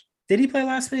Rams. Did he play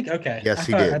last week? Okay. Yes,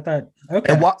 he did. I thought,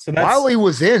 okay. And So while he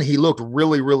was in, he looked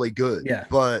really, really good. Yeah.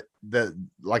 But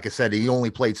like I said, he only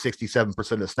played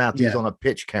 67% of the snaps. He's on a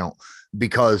pitch count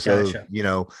because of,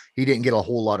 he didn't get a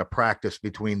whole lot of practice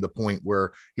between the point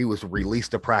where he was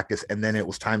released to practice and then it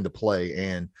was time to play.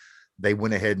 And they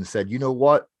went ahead and said, you know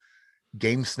what?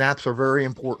 Game snaps are very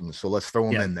important. So let's throw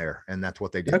him in there. And that's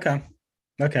what they did. Okay.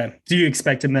 Do you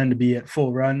expect him then to be at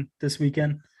full run this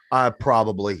weekend?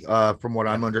 Probably. From what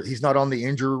I'm under, he's not on the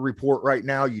injury report right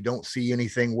now. You don't see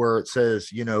anything where it says,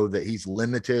 that he's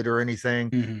limited or anything.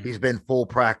 Mm-hmm. He's been full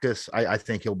practice. I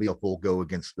think he'll be a full go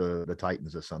against the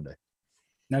Titans this Sunday.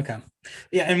 Okay.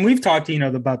 Yeah. And we've talked,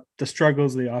 about the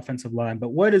struggles of the offensive line, but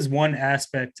what is one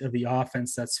aspect of the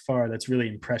offense that's really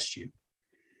impressed you?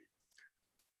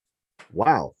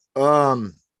 Wow.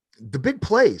 The big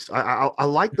plays. I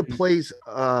like the plays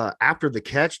after the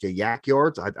catch, the yak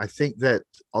yards. I think that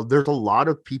there's a lot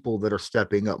of people that are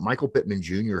stepping up. Michael Pittman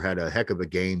Jr. had a heck of a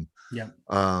game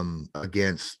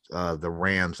against the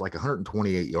Rams, like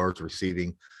 128 yards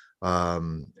receiving.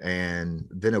 And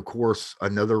then, of course,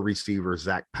 another receiver,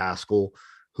 Zach Pascal,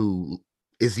 who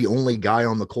is the only guy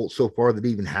on the Colts so far that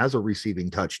even has a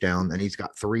receiving touchdown, and he's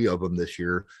got 3 of them this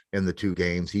year in the 2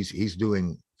 games. He's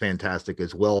doing fantastic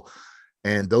as well.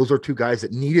 And those are 2 guys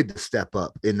that needed to step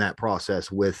up in that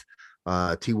process with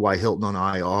T.Y. Hilton on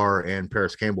IR and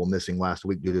Paris Campbell missing last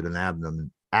week due to an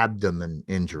abdomen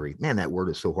injury. Man, that word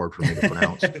is so hard for me to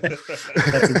pronounce.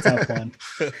 That's a tough one.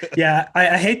 Yeah,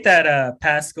 I hate that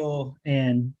Pascal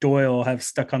and Doyle have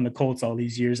stuck on the Colts all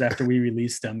these years after we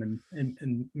released them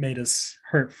and made us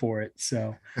hurt for it.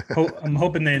 So I'm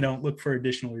hoping they don't look for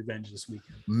additional revenge this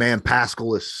weekend. Man,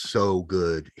 Pascal is so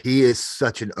good. He is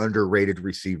such an underrated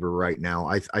receiver right now.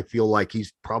 I feel like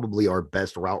he's probably our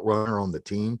best route runner on the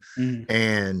team.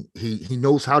 And he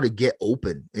knows how to get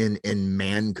open in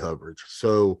man coverage.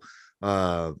 So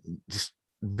just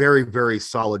very, very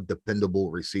solid, dependable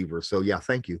receiver. So yeah,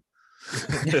 thank you.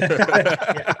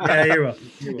 Yeah, you're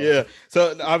welcome. Yeah.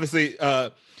 So obviously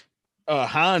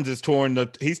Hines is torn the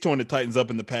Titans up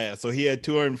in the past. So he had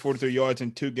 243 yards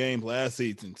in 2 games last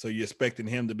season. So you're expecting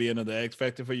him to be another X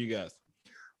factor for you guys?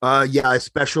 Yeah,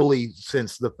 especially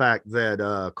since the fact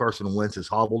that Carson Wentz is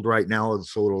hobbled right now.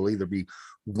 So it'll either be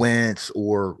Wentz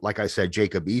or, like I said,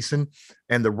 Jacob Eason.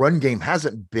 And the run game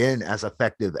hasn't been as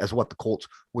effective as what the Colts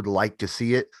would like to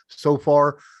see it so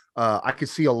far. I could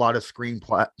see a lot of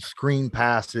screen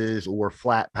passes or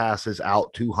flat passes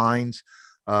out to Hines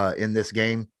in this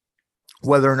game.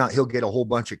 Whether or not he'll get a whole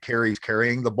bunch of carries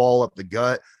carrying the ball up the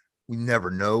gut, we never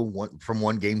know from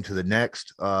one game to the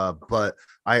next. But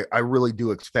I really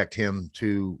do expect him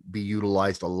to be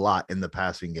utilized a lot in the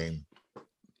passing game.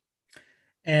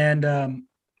 And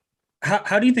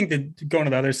how do you think that going to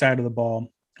the other side of the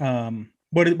ball,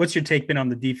 what's your take been on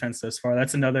the defense thus far?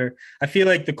 That's another, I feel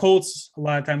like the Colts, a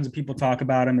lot of times when people talk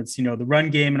about them, it's, the run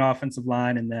game and offensive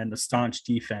line, and then the staunch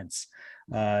defense.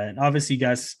 And obviously,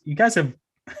 you guys have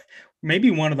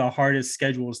maybe one of the hardest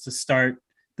schedules to start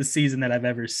the season that I've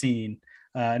ever seen.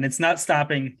 And it's not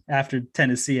stopping after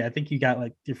Tennessee. I think you got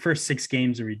like your first 6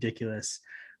 games are ridiculous.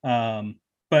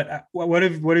 But what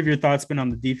have your thoughts been on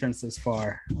the defense thus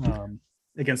far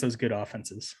against those good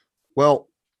offenses? Well,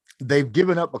 they've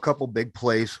given up a couple big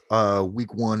plays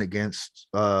week 1 against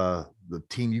the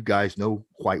team you guys know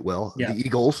quite well, the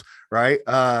Eagles, right?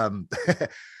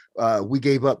 We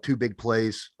gave up 2 big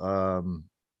plays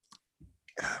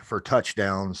for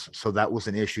touchdowns, so that was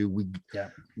an issue.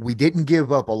 We didn't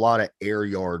give up a lot of air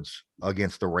yards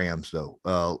against the Rams, though.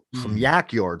 Some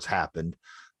yak yards happened,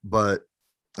 but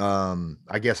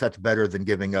I guess that's better than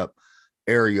giving up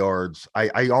air yards.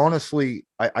 I honestly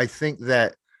think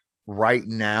that right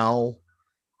now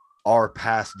our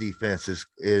pass defense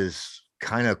is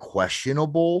kind of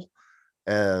questionable,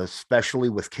 especially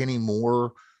with Kenny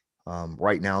Moore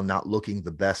right now not looking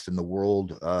the best in the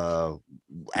world,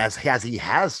 as he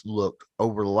has looked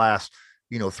over the last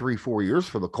 3-4 years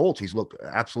for the Colts. He's looked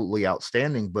absolutely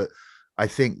outstanding, but I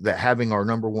think that having our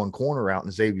number 1 corner out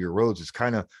in Xavier Rhodes has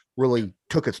kind of really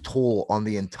took its toll on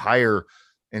the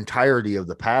entirety of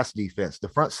the pass defense. The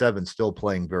front 7 still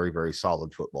playing very, very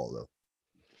solid football, though.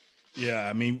 Yeah,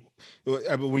 I mean,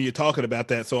 when you're talking about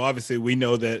that, so obviously we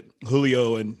know that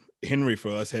Julio and Henry for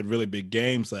us had really big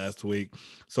games last week.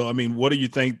 So, I mean, what do you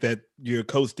think that your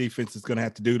Colts defense is going to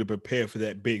have to do to prepare for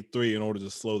that big 3 in order to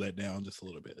slow that down just a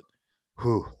little bit?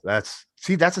 That's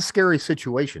a scary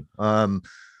situation. I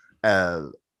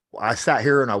sat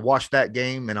here and I watched that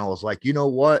game and I was like, you know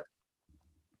what?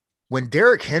 When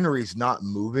Derrick Henry's not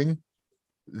moving,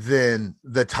 then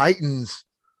the Titans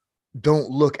don't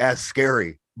look as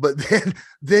scary. But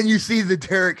then you see the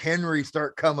Derrick Henry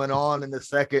start coming on in the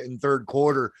second and third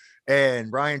quarter,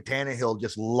 and Ryan Tannehill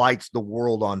just lights the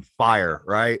world on fire,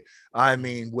 right? I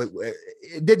mean,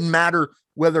 it didn't matter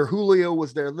whether Julio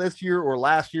was there this year or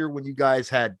last year when you guys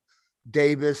had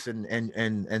Davis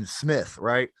and Smith,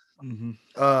 right?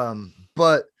 Mm-hmm.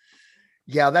 But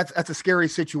yeah, that's a scary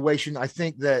situation. I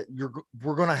think that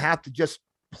we're going to have to just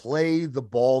play the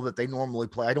ball that they normally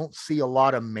play. I don't see a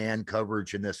lot of man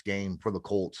coverage in this game for the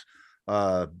Colts.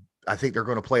 I think they're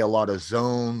going to play a lot of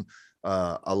zone,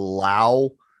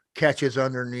 allow catches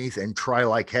underneath, and try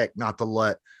like heck not to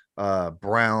let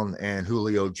Brown and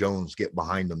Julio Jones get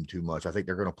behind them too much. I think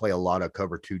they're going to play a lot of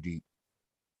cover 2 deep.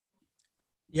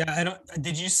 Yeah,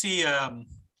 did you see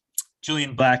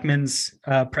Julian Blackmon's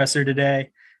presser today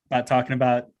about talking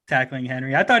about tackling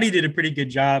Henry? I thought he did a pretty good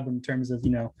job in terms of,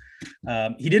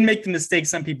 he didn't make the mistake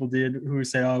some people did who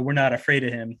said, oh, we're not afraid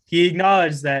of him. He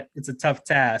acknowledged that it's a tough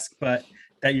task, but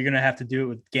that you're going to have to do it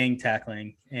with gang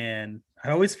tackling. And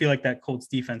I always feel like that Colts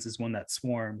defense is one that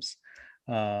swarms.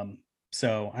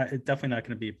 So it's definitely not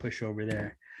going to be a pushover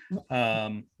there.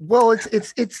 Well,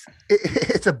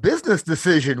 it's a business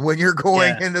decision when you're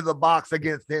going into the box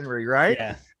against Henry, right?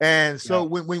 Yeah. And so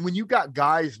when you got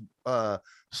guys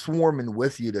swarming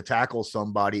with you to tackle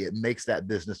somebody, it makes that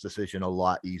business decision a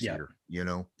lot easier,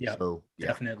 Yeah, so,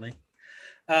 definitely.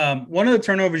 One of the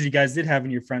turnovers you guys did have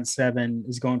in your front 7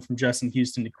 is going from Justin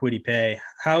Houston to Kwity Paye.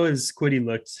 How has Kwity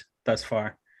looked thus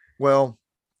far? Well,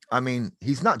 I mean,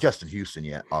 he's not Justin Houston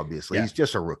yet, obviously. He's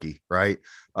just a rookie, right?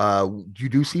 You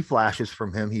do see flashes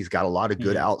from him. He's got a lot of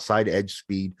good outside edge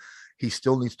speed. He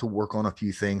still needs to work on a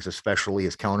few things, especially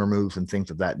his counter moves and things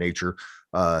of that nature.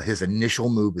 His initial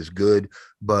move is good,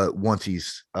 but once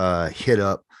he's hit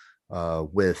up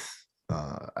with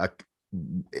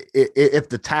if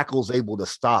the tackle's able to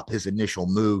stop his initial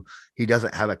move, he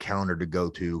doesn't have a counter to go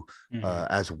to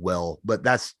as well. But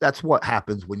that's what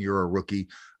happens when you're a rookie.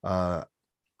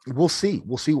 We'll see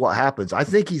what happens. I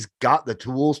think he's got the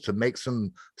tools to make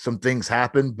some things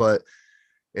happen, but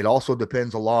it also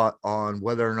depends a lot on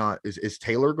whether or not is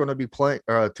Taylor going to be playing.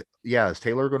 Is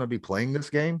Taylor going to be playing this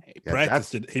game?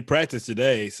 He practiced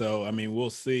today, so I mean, we'll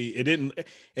see.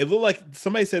 It looked like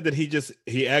somebody said that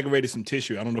he aggravated some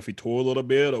tissue. I don't know if he tore a little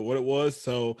bit or what it was.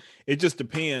 So it just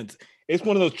depends. It's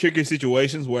one of those tricky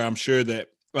situations where I'm sure that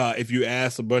if you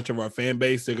ask a bunch of our fan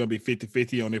base, they're going to be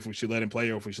 50-50 on if we should let him play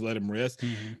or if we should let him rest.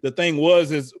 Mm-hmm. The thing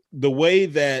is the way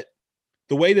that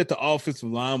the offensive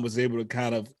line was able to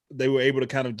kind of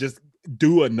just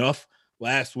do enough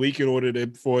last week in order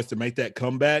for us to make that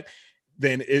comeback,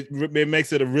 then it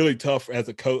makes it a really tough as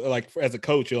a coach. Like as a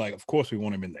coach, you're like, of course we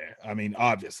want him in there. I mean,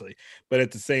 obviously, but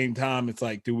at the same time, it's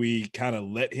like, do we kind of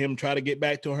let him try to get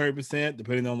back to 100%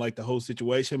 depending on like the whole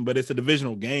situation? But it's a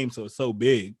divisional game, so it's so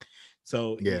big.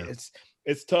 So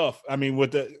it's tough. I mean,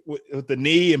 with the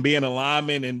knee and being a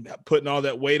lineman and putting all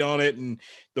that weight on it and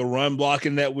the run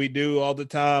blocking that we do all the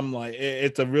time, like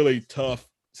it's a really tough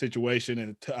situation,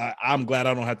 and I'm glad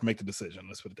I don't have to make the decision.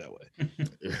 Let's put it that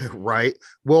way. Right.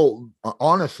 Well,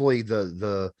 honestly,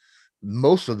 the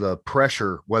most of the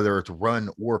pressure, whether it's run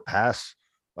or pass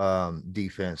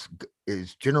defense,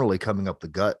 is generally coming up the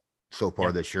gut so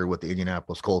far this year with the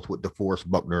Indianapolis Colts, with DeForest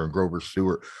Buckner and Grover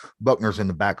Stewart. Buckner's in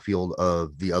the backfield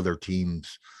of the other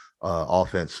team's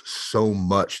offense so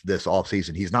much this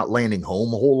offseason. He's not landing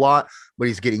home a whole lot, but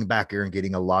he's getting back there and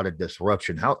getting a lot of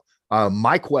disruption.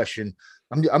 My question,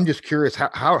 I'm just curious,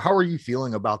 how are you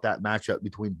feeling about that matchup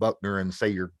between Buckner and, say,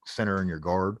 your center and your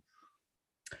guard?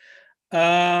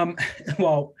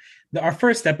 Well, our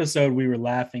first episode, we were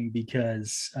laughing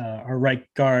because our right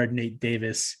guard, Nate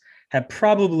Davis, had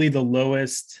probably the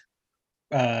lowest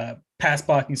pass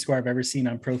blocking score I've ever seen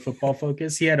on Pro Football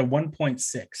Focus. He had a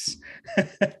 1.6.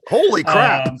 Holy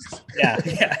crap.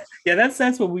 Yeah.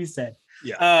 That's what we said.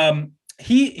 Yeah.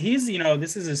 He's,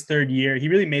 this is his third year. He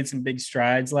really made some big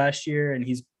strides last year, and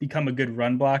he's become a good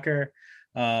run blocker.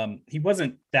 He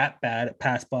wasn't that bad at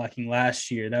pass blocking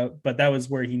last year, but that was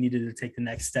where he needed to take the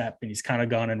next step, and he's kind of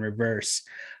gone in reverse.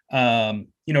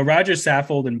 Roger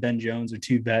Saffold and Ben Jones are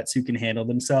two vets who can handle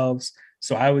themselves.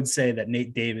 So I would say that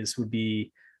Nate Davis would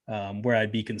be where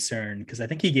I'd be concerned, because I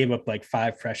think he gave up like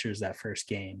 5 pressures that first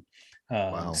game.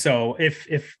 Wow. So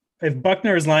if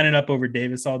Buckner is lining up over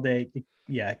Davis all day,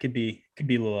 it could be a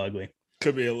little ugly.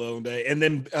 Could be a long day. And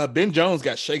then Ben Jones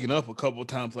got shaken up a couple of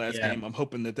times last game. I'm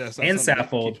hoping that's not, and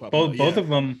Saffold. Both of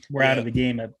them were out of the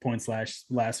game at points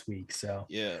last week. So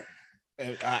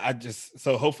I just,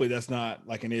 so hopefully that's not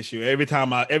like an issue. Every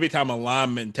time a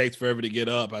lineman takes forever to get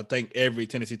up, I think every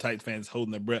Tennessee Titans fan is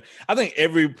holding their breath. I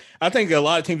think a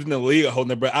lot of teams in the league are holding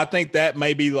their breath. I think that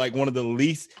may be like one of the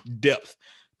least depth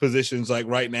positions, like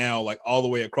right now, like all the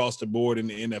way across the board in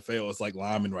the NFL. It's like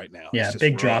linemen right now. Yeah,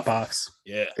 big drop offs.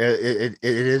 Yeah, it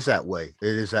is that way.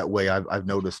 It is that way. I've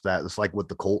noticed that. It's like with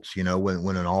the Colts,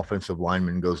 when an offensive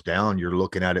lineman goes down, you're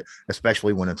looking at it,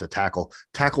 especially when it's a tackle.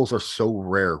 Tackles are so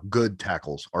rare. Good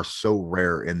tackles are so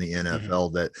rare in the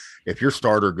NFL that if your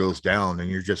starter goes down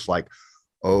and you're just like,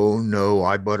 oh no,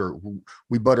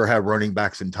 we better have running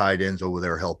backs and tight ends over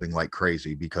there helping like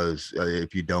crazy, because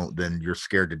if you don't, then you're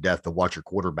scared to death to watch your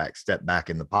quarterback step back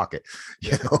in the pocket.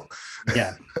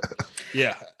 Yeah.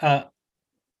 Yeah.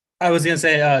 I was going to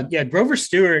say, Grover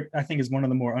Stewart, I think, is one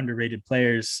of the more underrated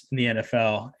players in the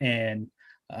NFL. And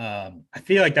I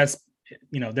feel like that's,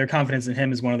 their confidence in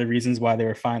him is one of the reasons why they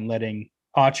were fine letting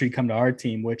Autry come to our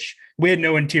team, which we had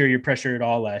no interior pressure at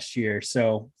all last year.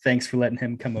 So thanks for letting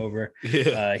him come over.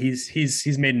 Yeah.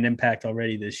 He's made an impact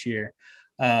already this year.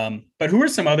 But who are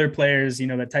some other players,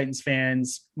 that Titans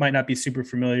fans might not be super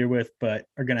familiar with, but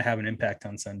are going to have an impact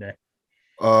on Sunday?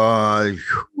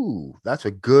 That's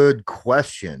a good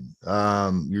question.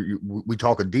 We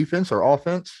talking defense or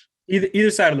offense?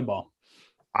 Either side of the ball.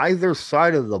 Either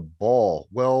side of the ball.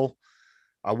 Well,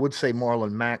 I would say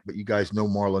Marlon Mack, but you guys know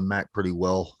Marlon Mack pretty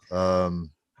well.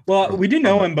 Well, we do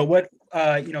know him, but what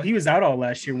he was out all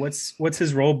last year. What's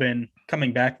his role been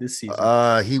coming back this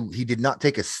season? He did not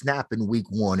take a snap in week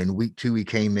 1. In week 2, he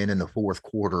came in the fourth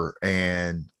quarter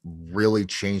and really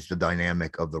changed the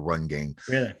dynamic of the run game.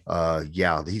 Really?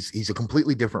 He's a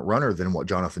completely different runner than what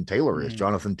Jonathan Taylor is.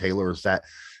 Jonathan Taylor is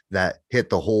that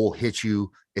hit the hole, hit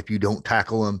you. If you don't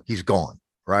tackle him, he's gone.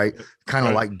 Right? Kind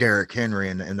of like Derrick Henry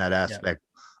in that aspect.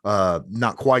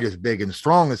 Not quite as big and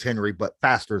strong as Henry, but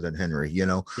faster than Henry,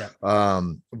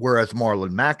 whereas Marlon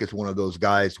Mack is one of those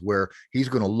guys where he's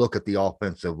going to look at the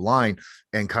offensive line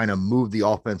and kind of move the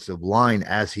offensive line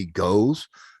as he goes,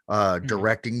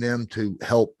 directing them to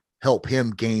help him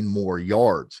gain more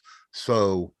yards.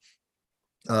 So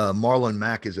Marlon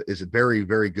Mack is very,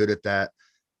 very good at that.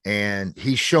 And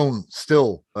he's shown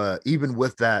still, even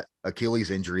with that Achilles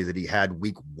injury that he had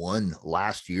week 1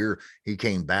 last year, he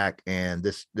came back, and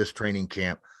this training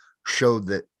camp showed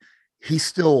that he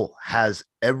still has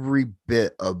every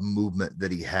bit of movement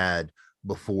that he had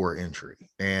before injury.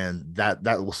 And that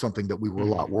was something that we were a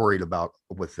lot worried about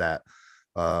with that.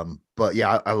 But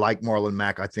yeah, I like Marlon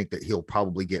Mack. I think that he'll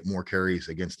probably get more carries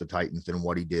against the Titans than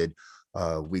what he did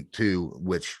week 2,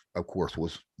 which of course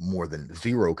was more than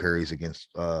 0 carries against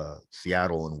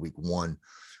Seattle in week 1.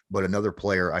 But another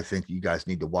player I think you guys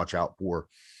need to watch out for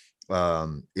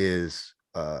is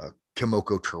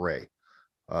Kemoko Turay.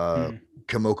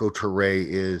 Kemoko Turay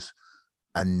is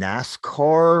a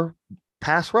NASCAR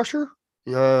pass rusher.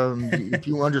 If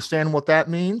you understand what that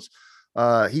means,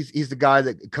 he's the guy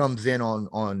that comes in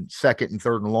on second and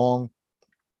third and long.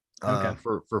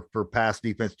 For pass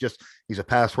defense. He's a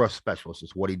pass rush specialist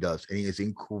is what he does, and he is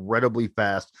incredibly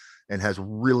fast and has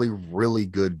really, really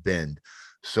good bend.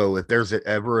 So if there's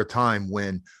ever a time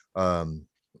when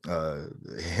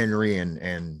Henry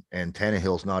and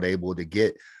Tannehill's not able to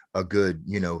get a good,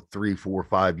 3, 4,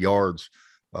 5 yards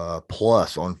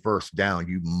plus on first down,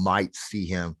 you might see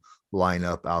him line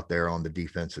up out there on the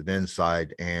defensive end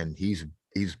side, and he's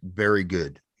very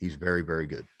good. He's very, very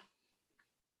good.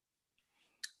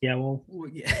 Yeah, well,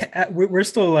 we're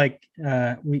still like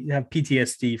we have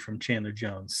PTSD from Chandler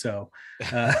Jones, so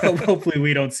hopefully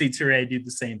we don't see Toure do the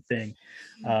same thing.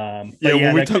 But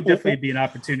that could definitely be an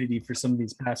opportunity for some of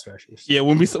these pass rushers. Yeah,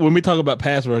 when we talk about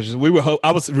pass rushers,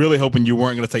 I was really hoping you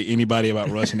weren't going to say anybody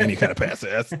about rushing any kind of passer.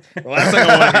 That's the last thing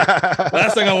I want to hear.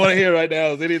 Last thing I want to hear right now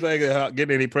is anything about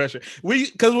getting any pressure. We're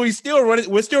still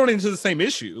running into the same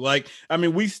issue. Like,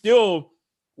 we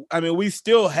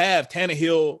still have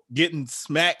Tannehill getting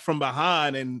smacked from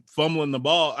behind and fumbling the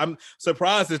ball. I'm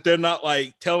surprised that they're not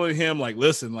like telling him, like,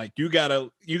 listen, like you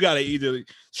gotta either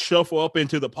shuffle up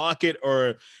into the pocket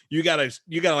or you gotta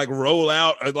like roll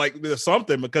out or like there's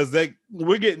something, because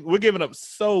we're giving up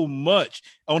so much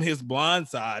on his blind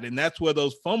side, and that's where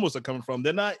those fumbles are coming from.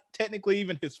 They're not technically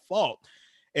even his fault.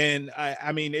 And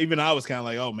I mean, even I was kind of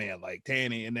like, oh man, like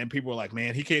Tanny, and then people were like,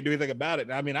 man, he can't do anything about it.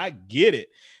 I mean, I get it.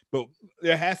 But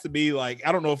there has to be, like,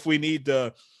 I don't know if we need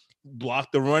to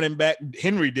block the running back.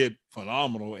 Henry did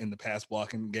phenomenal in the pass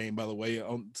blocking game, by the way,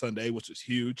 on Sunday, which was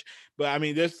huge. But, I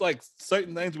mean, there's, like,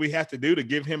 certain things we have to do to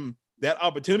give him that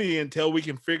opportunity until we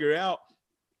can figure out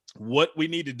what we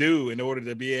need to do in order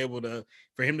to be able to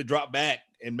 – for him to drop back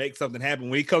and make something happen.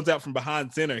 When he comes out from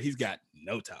behind center, he's got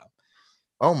no time.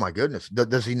 Oh my goodness.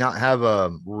 Does he not have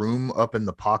a room up in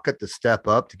the pocket to step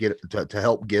up to get to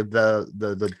help give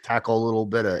the tackle a little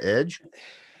bit of edge?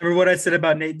 Remember what I said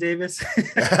about Nate Davis?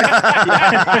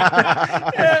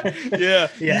 yeah.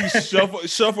 You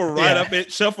shuffle right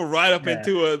up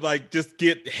into a, like, just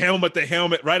get helmet to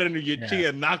helmet right under your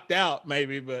chin, knocked out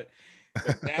maybe, but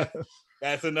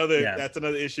that's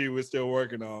another issue we're still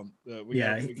working on.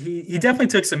 He definitely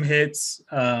took some hits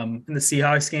in the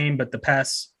Seahawks game, but the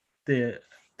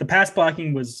pass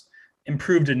blocking was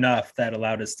improved enough that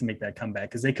allowed us to make that comeback,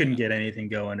 because they couldn't get anything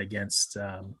going against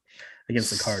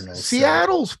the Cardinals.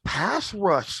 Seattle's pass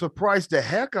rush surprised the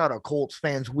heck out of Colts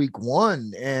fans week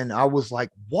 1. And I was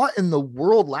like, what in the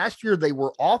world? Last year they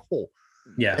were awful.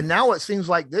 Yeah. And now it seems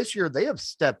like this year they have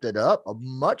stepped it up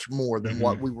much more than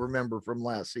what we remember from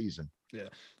last season. Yeah.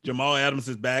 Jamal Adams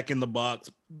is back in the box,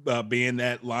 being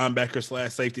that linebacker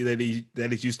 / safety that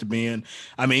he's used to being.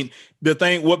 I mean, the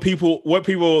thing, what people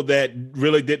that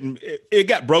really didn't, it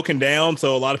got broken down,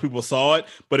 so a lot of people saw it.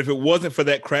 But if it wasn't for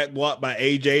that crack block by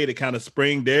AJ to kind of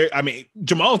spring there, I mean,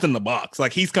 Jamal's in the box,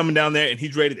 like he's coming down there and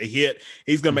he's ready to hit.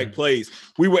 He's gonna make plays.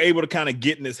 We were able to kind of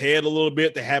get in his head a little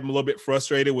bit, to have him a little bit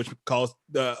frustrated, which caused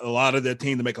a lot of their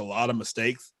team to make a lot of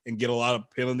mistakes and get a lot of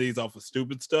penalties off of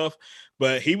stupid stuff.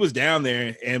 But he was down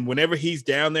there, and whenever he's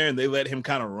down there and they let him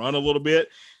kind of run a little bit,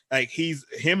 like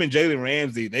him and Jalen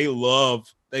Ramsey, they love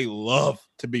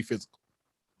to be physical.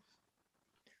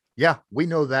 Yeah, we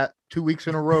know that. 2 weeks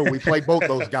in a row, we played both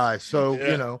those guys. So,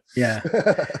 Yeah.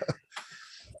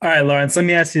 All right, Lawrence, let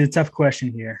me ask you a tough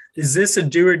question here. Is this a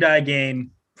do or die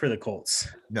game for the Colts?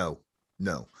 No.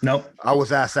 Nope. I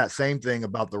was asked that same thing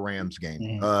about the Rams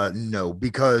game. No,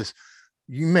 because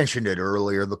you mentioned it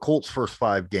earlier. The Colts' first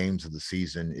 5 games of the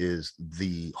season is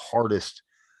the hardest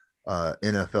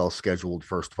NFL scheduled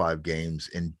first 5 games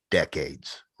in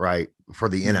decades, right? For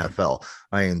the NFL.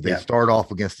 I mean, they start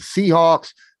off against the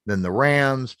Seahawks, then the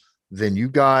Rams, then you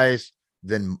guys,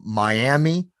 then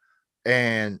Miami,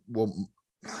 and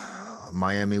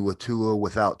Miami with Tua,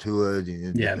 without Tua,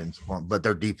 but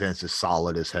their defense is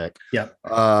solid as heck. Yeah.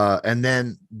 And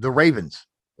then the Ravens,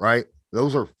 right?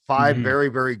 Those are 5 very,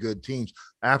 very good teams.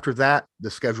 After that,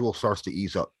 the schedule starts to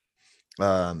ease up.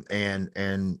 I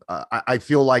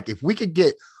feel like if we could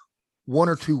get 1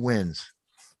 or 2 wins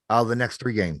out of the next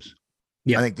 3 games,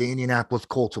 I think the Indianapolis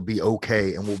Colts will be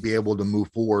okay, and we'll be able to move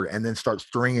forward and then start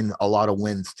stringing a lot of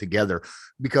wins together,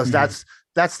 because that's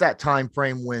that time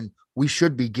frame when we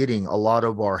should be getting a lot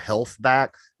of our health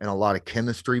back and a lot of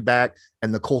chemistry back,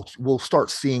 and the Colts will start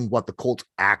seeing what the Colts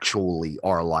actually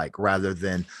are like, rather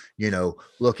than,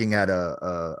 looking at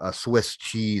a Swiss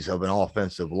cheese of an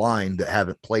offensive line that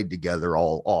haven't played together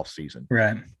all off season.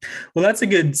 Right. Well, that's a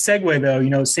good segue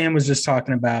though. Sam was just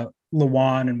talking about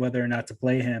Lewan and whether or not to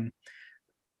play him.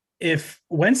 If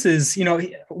Wentz is, he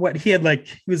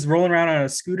was rolling around on a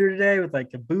scooter today with like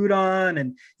a boot on,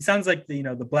 and he sounds like the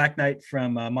Black Knight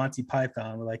from Monty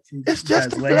Python. With like, it's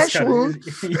just a flesh wound.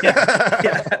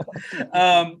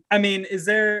 I mean,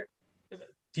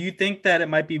 do you think that it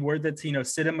might be worth it to,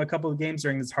 sit him a couple of games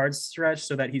during this hard stretch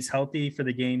so that he's healthy for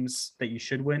the games that you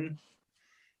should win?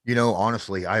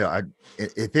 Honestly, I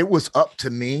if it was up to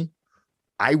me,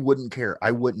 I wouldn't care.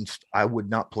 I would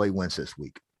not play Wentz this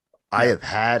week. I have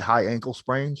had high ankle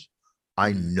sprains.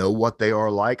 I know what they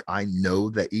are like. I know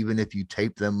that even if you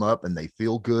tape them up and they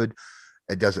feel good,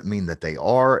 it doesn't mean that they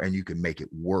are, and you can make it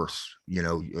worse.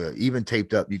 Even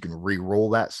taped up, you can re-roll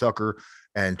that sucker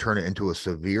and turn it into a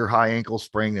severe high ankle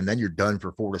sprain, and then you're done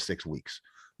for 4 to 6 weeks.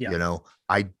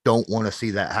 I don't want to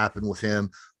see that happen with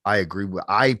him.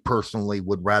 I personally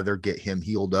would rather get him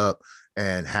healed up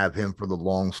and have him for the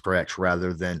long stretch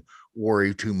rather than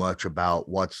worry too much about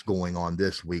what's going on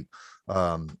this week.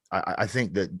 I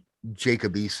think that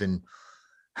Jacob Eason,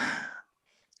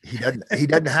 he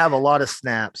doesn't have a lot of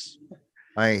snaps.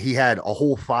 He had a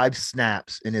whole 5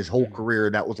 snaps in his whole career.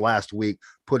 That was last week,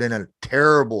 put in a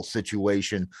terrible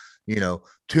situation.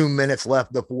 2 minutes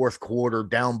left the fourth quarter,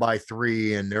 down by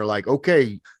 3. And they're like,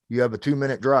 okay, you have a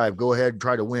 2-minute drive. Go ahead and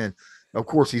try to win. Of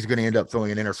course, he's going to end up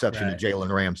throwing an interception to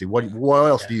Jalen Ramsey. What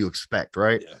else do you expect?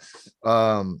 Right.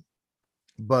 Yeah.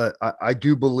 But I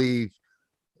do believe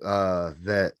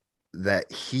that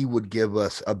he would give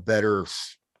us a better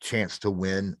chance to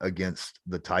win against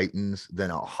the Titans than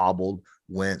a hobbled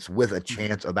Wentz with a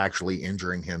chance of actually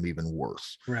injuring him even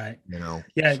worse. Right.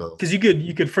 Yeah. Because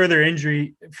you could further injure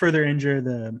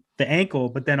the ankle,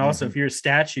 but then also if you're a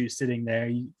statue sitting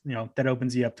there, that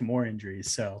opens you up to more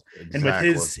injuries. So, exactly. And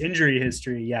with his injury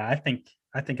history, I think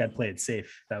I'd play it safe.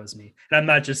 If that was me. And I'm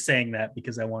not just saying that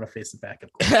because I want to face the backup.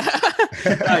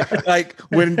 like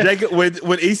when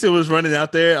Eason was running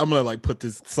out there, I'm gonna put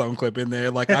this song clip in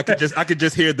there. Like I could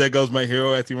just hear "There Goes My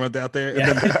Hero" as he runs out there,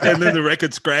 and then the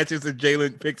record scratches and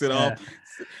Jalen picks it off.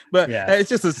 But it's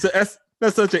just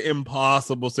that's such an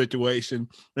impossible situation,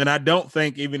 and I don't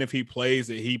think even if he plays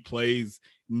it, he plays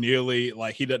nearly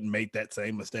like he doesn't make that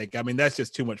same mistake. I mean, that's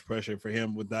just too much pressure for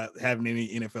him without having any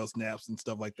NFL snaps and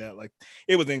stuff like that. Like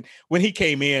it was when he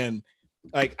came in.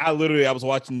 Like I was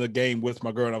watching the game with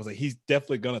my girl and I was like, he's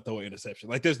definitely going to throw an interception.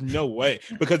 Like there's no way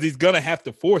because he's going to have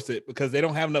to force it because they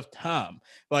don't have enough time.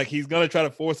 Like he's going to try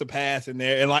to force a pass in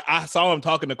there. And like, I saw him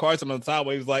talking to Carson on the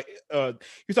sideline. He was like, he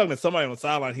was talking to somebody on the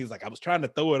sideline. He was like, I was trying to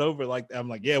throw it over. Like, I'm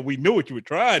like, yeah, we knew what you were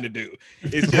trying to do.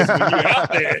 It's just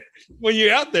when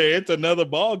you're out there, it's another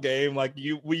ball game. Like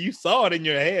you saw it in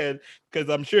your head. Because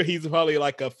I'm sure he's probably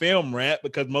like a film rat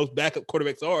because most backup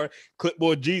quarterbacks are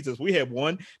clipboard Jesus. We have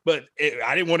one, but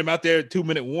I didn't want him out there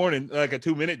 2-minute warning, like a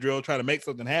 2-minute drill trying to make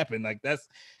something happen. Like that's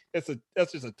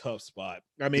just a tough spot.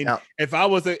 I mean, if I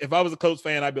was a Colts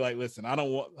fan, I'd be like, listen, I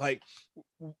don't want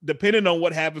depending on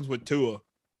what happens with Tua,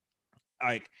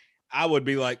 like I would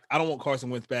be like, I don't want Carson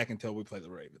Wentz back until we play the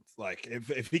Ravens. Like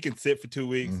if he can sit for 2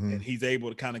 weeks and he's able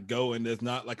to kind of go and there's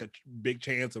not like a big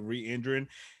chance of re-injuring.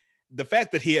 The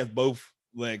fact that he has both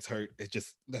legs hurt, that's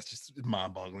just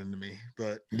mind-boggling to me.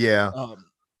 But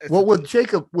with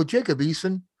Jacob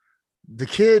Eason, the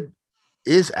kid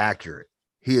is accurate.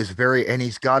 He is and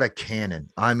he's got a cannon.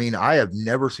 I mean, I have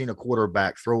never seen a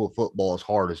quarterback throw a football as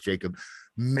hard as Jacob.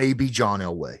 Maybe John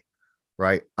Elway,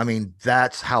 right? I mean,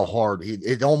 that's how hard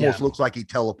it almost looks like he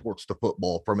teleports the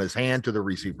football from his hand to the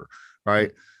receiver,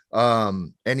 right?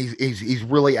 And he's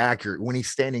really accurate when he's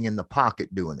standing in the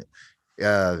pocket doing it.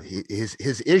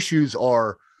 His issues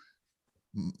are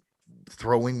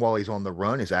throwing while he's on the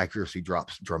run. His accuracy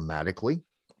drops dramatically,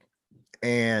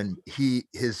 and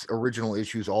his original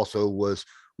issues also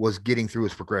was getting through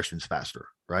his progressions faster,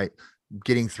 right?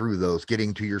 Getting through those,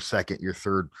 getting to your second, your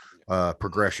third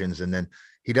progressions, and then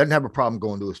he doesn't have a problem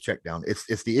going to his check down.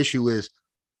 It's the issue is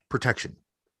protection.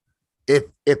 If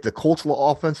the Colts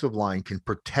offensive line can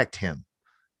protect him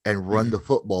and run the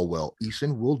football well,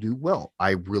 Eason will do well.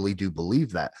 I really do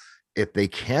believe that. If they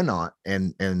cannot,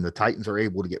 and the Titans are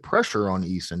able to get pressure on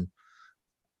Eason,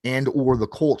 and or the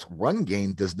Colts run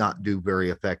game does not do very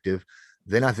effective,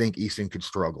 then I think Eason could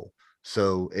struggle.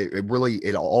 So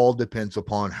it all depends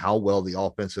upon how well the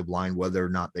offensive line, whether or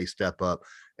not they step up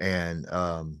and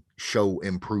show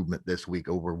improvement this week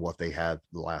over what they have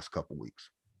the last couple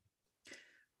weeks.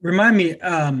 Remind me,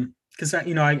 because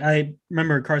I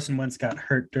remember Carson Wentz got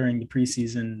hurt during the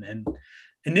preseason, and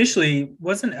initially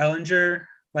wasn't Ellinger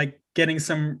like getting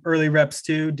some early reps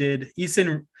too? Did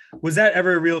Eason, was that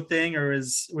ever a real thing, or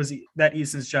was that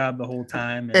Eason's job the whole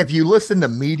time? And if you listen to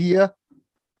media,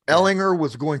 Ellinger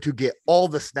was going to get all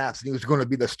the snaps and he was going to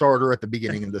be the starter at the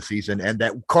beginning of the season, and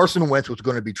that Carson Wentz was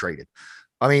going to be traded.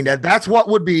 I mean, that's what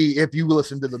would be if you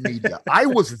listen to the media. I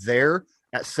was there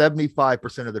at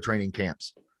 75% of the training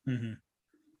camps. Mm-hmm.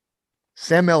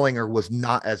 Sam Ellinger was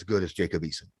not as good as Jacob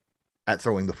Eason at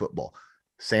throwing the football.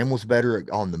 Sam was better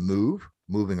on the move,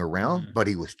 moving around, but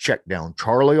he was checked down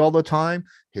Charlie all the time.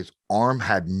 His arm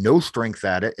had no strength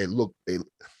at it.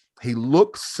 He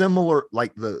looked similar,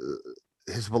 like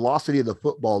his velocity of the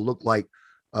football looked like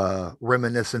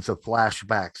reminiscence of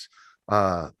flashbacks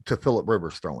to Phillip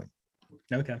Rivers throwing.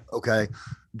 Okay.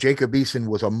 Jacob Eason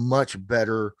was a much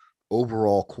better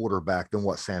overall quarterback than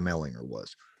what Sam Ehlinger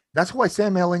was. That's why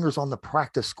Sam Ehlinger's on the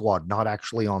practice squad, not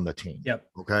actually on the team. Yep.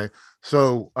 Okay.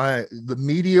 So the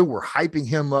media were hyping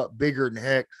him up bigger than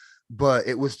heck, but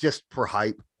it was just for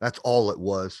hype. That's all it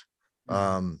was.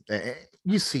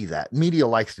 You see that media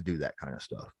likes to do that kind of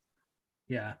stuff.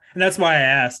 Yeah. And that's why I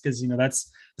asked, because,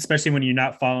 that's especially when you're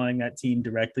not following that team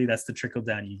directly, that's the trickle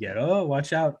down you get. Oh,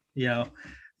 watch out. He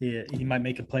might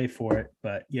make a play for it.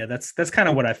 But yeah, that's kind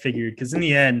of what I figured. Because in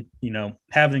the end,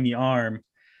 having the arm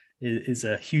is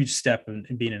a huge step in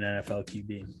being an NFL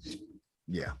QB.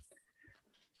 Yeah.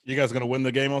 You guys going to win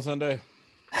the game on Sunday?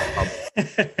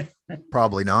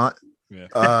 Probably not. Yeah.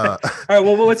 All right.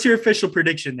 Well, what's your official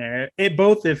prediction there? If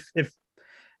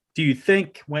do you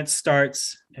think Wentz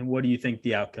starts, and what do you think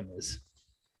the outcome is?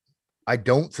 I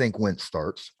don't think Wentz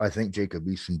starts. I think Jacob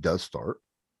Eason does start.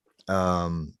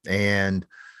 And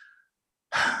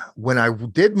when I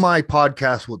did my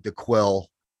podcast with DeQuell,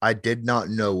 I did not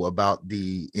know about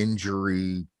the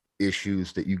injury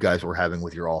issues that you guys were having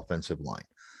with your offensive line.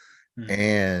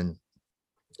 And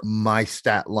my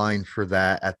stat line for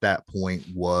that at that point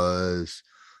was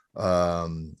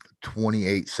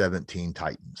 28-17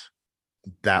 Titans.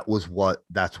 That's what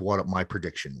my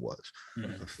prediction was.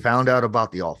 Found out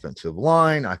about the offensive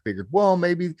line. I figured, well,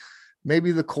 maybe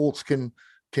the Colts can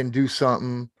do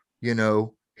something,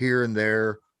 here and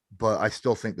there, but I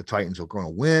still think the Titans are going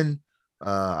to win.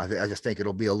 I just think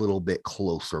it'll be a little bit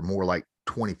closer, more like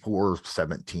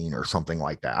 24-17 or something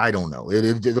like that. I don't know.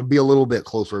 It'll be a little bit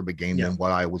closer of a game than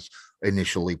what I was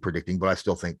initially predicting, but I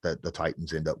still think that the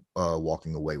Titans end up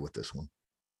walking away with this one.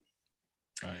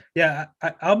 All right. Yeah,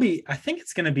 I think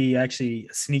it's going to be actually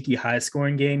a sneaky high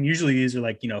scoring game. Usually these are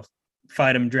like,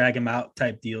 fight them, drag them out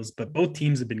type deals, but both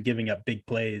teams have been giving up big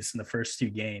plays in the first two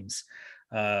games.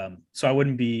 So I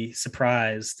wouldn't be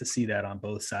surprised to see that on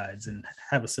both sides and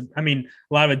a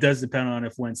lot of it does depend on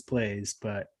if Wentz plays,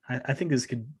 but I think this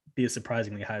could be a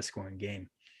surprisingly high scoring game.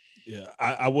 Yeah.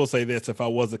 I will say this, if I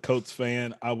was a Colts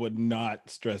fan, I would not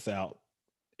stress out,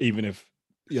 even if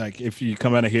you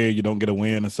come out of here, you don't get a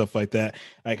win and stuff like that.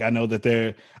 Like, I know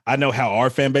how our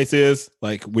fan base is.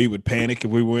 Like, we would panic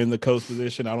if we were in the Colts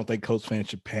position. I don't think Colts fans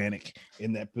should panic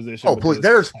in that position. Oh, please.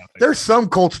 There's some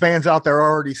Colts fans out there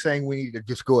already saying we need to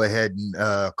just go ahead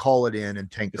and call it in and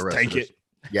tank the rest of it.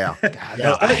 Yeah.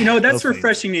 That's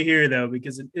refreshing to hear, though,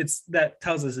 because that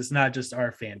tells us it's not just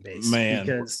our fan base. Man.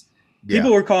 Because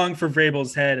people were calling for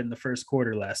Vrabel's head in the first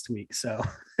quarter last week. So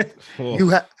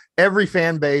every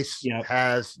fan base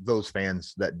has those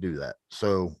fans that do that.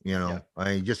 So,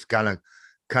 I just kind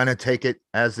of take it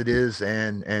as it is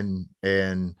and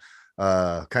kind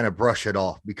of brush it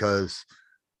off, because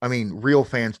real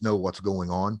fans know what's going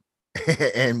on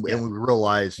and we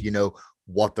realize,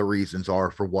 what the reasons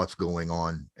are for what's going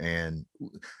on, and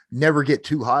never get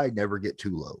too high, never get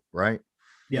too low. Right.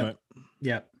 Yeah. Right.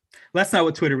 Yeah. That's not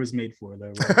what Twitter was made for,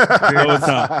 though. Right? No, it's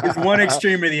not. It's one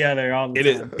extreme or the other all the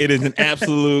time. It is an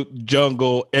absolute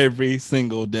jungle every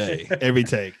single day, every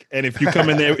take. And if you come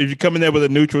in there with a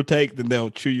neutral take, then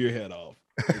they'll chew your head off.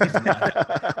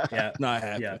 It's not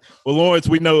happening. Yeah. Well, Lawrence,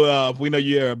 we know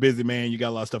you're a busy man. You got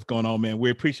a lot of stuff going on, man. We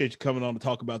appreciate you coming on to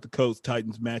talk about the Colts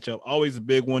Titans matchup. Always a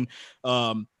big one.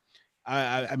 I'm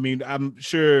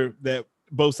sure that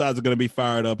both sides are going to be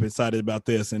fired up, excited about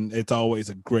this, and it's always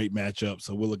a great matchup.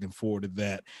 So we're looking forward to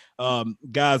that.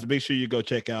 Guys, make sure you go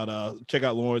check out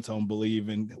Lawrence on Believe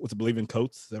in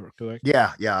Colts. Is that correct?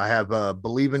 Yeah. I have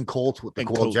Believe in Colts with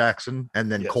DeQuell Jackson,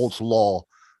 and then Colts Law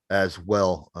as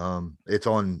well. It's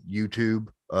on YouTube,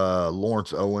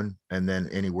 Lawrence Owen, and then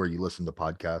anywhere you listen to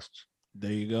podcasts. There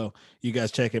you go. You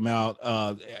guys check him out.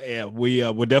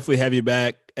 We'll definitely have you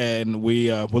back, and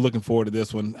we're looking forward to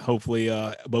this one. Hopefully,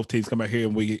 both teams come out here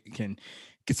and we can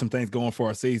get some things going for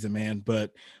our season, man.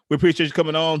 But we appreciate you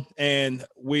coming on, and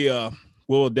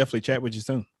we'll definitely chat with you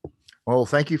soon. Well,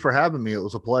 thank you for having me. It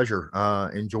was a pleasure.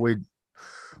 Enjoyed.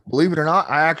 Believe it or not,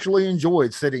 I actually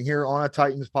enjoyed sitting here on a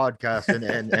Titans podcast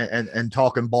and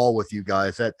talking ball with you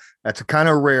guys. That's kind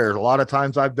of rare. A lot of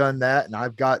times I've done that, and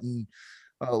I've gotten.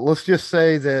 Let's just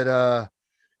say that,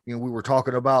 we were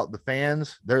talking about the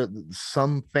fans.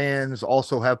 Some fans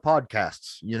also have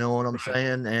podcasts, you know what I'm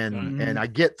saying? And I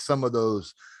get some of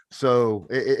those. So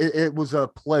it was a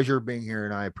pleasure being here,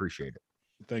 and I appreciate it.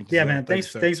 Thank you. Yeah, man. Thanks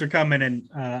for coming. And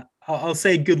I'll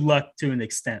say good luck to an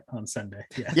extent on Sunday.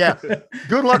 Yeah. Yeah.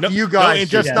 Good luck to you guys.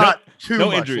 injuries. Just not too No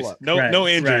much injuries. luck. No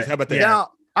injuries. Right. How about that? Yeah.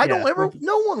 Now, I Yeah. don't ever,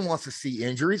 no one wants to see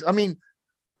injuries. I mean,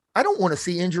 I don't want to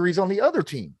see injuries on the other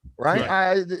team,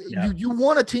 right? Yeah. You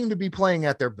want a team to be playing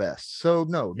at their best. So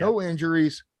no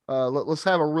injuries. Let's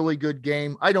have a really good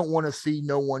game. I don't want to see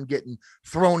no one getting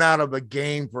thrown out of a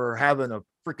game for having a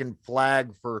freaking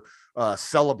flag for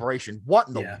celebration. What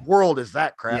in the world is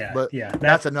that crap? Yeah, But yeah,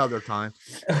 that's another time.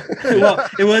 Well,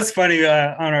 it was funny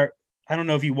I don't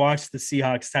know if you watched the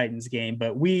Seahawks Titans game,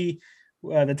 but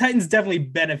the Titans definitely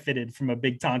benefited from a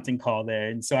big taunting call there.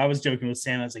 And so I was joking with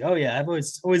Sam. I was like, oh yeah, I've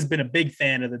always been a big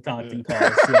fan of the taunting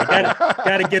calls. So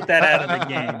gotta get that out of the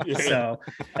game. Yeah. So,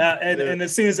 and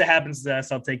as soon as it happens to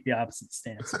us, I'll take the opposite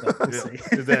stance. But we'll see.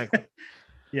 Exactly.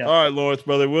 Yeah. All right, Lawrence,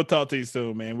 brother. We'll talk to you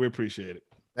soon, man. We appreciate it.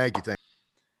 Thank you.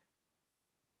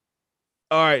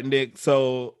 All right, Nick.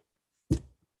 So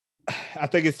I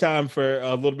think it's time for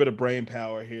a little bit of brain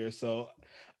power here. So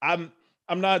I'm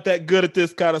not that good at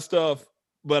this kind of stuff,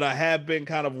 but I have been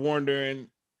kind of wondering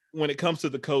when it comes to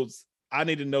the Colts, I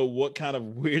need to know what kind of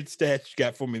weird stats you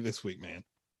got for me this week, man.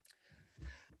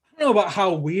 I don't know about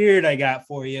how weird I got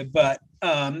for you, but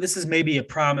this is maybe a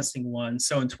promising one.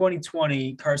 So in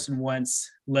 2020, Carson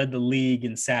Wentz led the league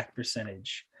in sack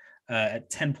percentage at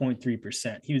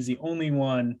 10.3%. He was the only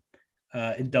one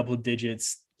in double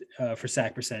digits for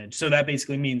sack percentage. So that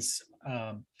basically means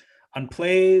on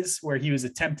plays where he was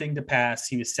attempting to pass,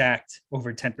 he was sacked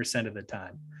over 10% of the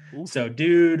time. Ooh. So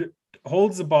dude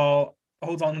holds on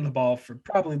to the ball for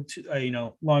probably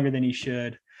longer than he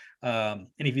should. And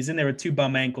if he's in there with two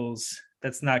bum ankles,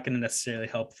 that's not going to necessarily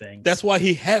help things. That's why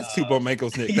he has two bum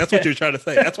ankles, Nick. That's what you're trying to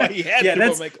say. That's why he has two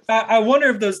bum ankles. I wonder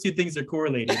if those two things are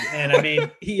correlated. And I mean,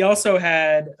 he also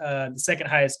had the second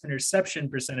highest interception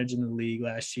percentage in the league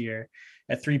last year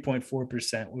at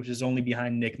 3.4%, which is only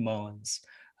behind Nick Mullins.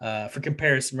 For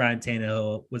comparison, Ryan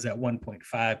Tannehill was at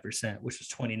 1.5%, which was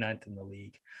 29th in the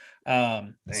league.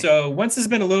 So Wentz has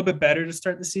been a little bit better to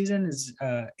start the season. Is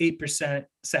 8%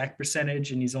 sack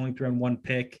percentage, and he's only thrown one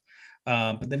pick.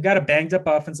 But they've got a banged up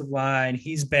offensive line.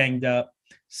 He's banged up.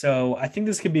 So I think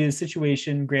this could be a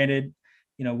situation. Granted,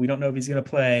 we don't know if he's going to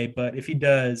play, but if he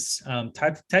does,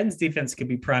 Titans defense could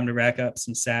be primed to rack up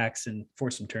some sacks and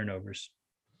force some turnovers.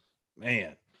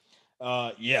 Man.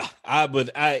 I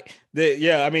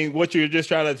mean, what you're just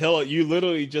trying to tell it, you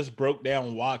literally just broke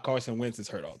down why Carson Wentz is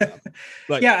hurt all the time.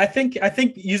 I think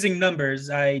using numbers,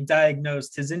 I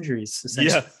diagnosed his injuries.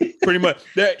 Yeah, pretty much.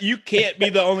 You can't be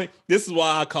the only. This is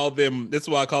why I call them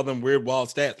weird wild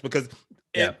stats, because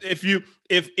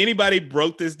if anybody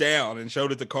broke this down and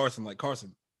showed it to Carson, like,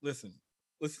 Carson, listen,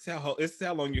 this is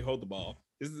how long you hold the ball.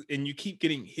 And you keep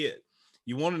getting hit.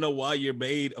 You want to know why you're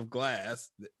made of glass.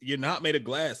 You're not made of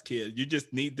glass, kid. You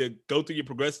just need to go through your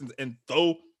progressions and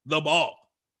throw the ball.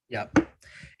 Yeah.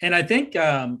 And I think,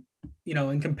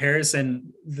 in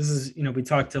comparison, this is, we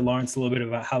talked to Lawrence a little bit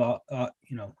about how,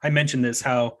 I mentioned this,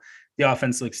 how the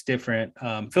offense looks different.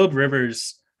 Phillip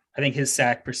Rivers, I think his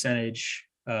sack percentage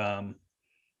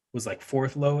was like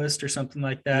fourth lowest or something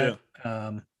like that.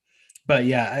 Yeah. But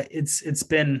yeah, it's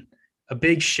been a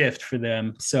big shift for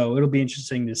them. So it'll be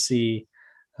interesting to see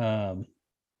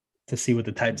what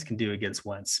the Titans can do against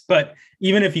Wentz. But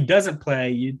even if he doesn't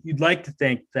play, you'd like to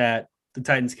think that the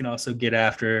Titans can also get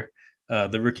after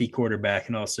the rookie quarterback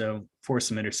and also force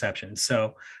some interceptions.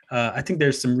 So I think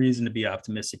there's some reason to be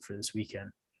optimistic for this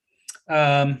weekend.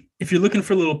 If you're looking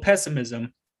for a little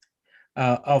pessimism,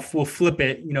 we'll flip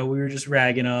it. We were just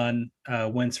ragging on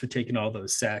Wentz for taking all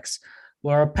those sacks.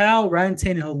 Well, our pal Ryan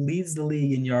Tannehill leads the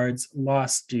league in yards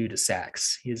lost due to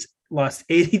sacks. He has lost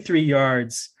 83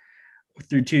 yards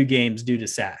through 2 games due to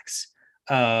sacks.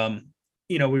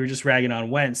 We were just ragging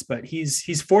on Wentz, but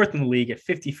he's fourth in the league at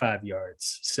 55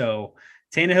 yards. So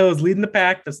Tannehill is leading the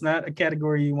pack. That's not a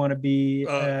category you want to be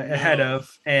ahead of.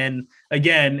 And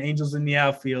again, Angels in the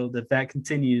outfield. If that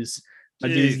continues, a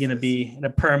dude's going to be in a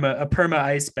perma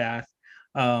ice bath.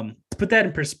 To put that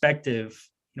in perspective,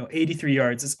 83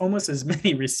 yards is almost as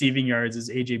many receiving yards as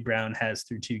AJ Brown has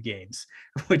through 2 games,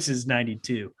 which is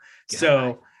 92. God.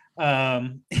 So, I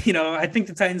think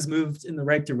the Titans moved in the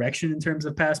right direction in terms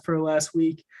of pass pro last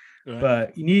week, right.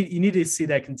 But you need to see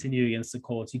that continue against the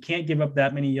Colts. You can't give up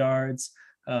that many yards.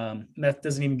 That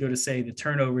doesn't even go to say the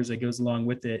turnovers that goes along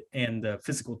with it and the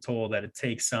physical toll that it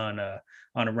takes on a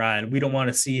Ryan. We don't want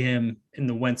to see him in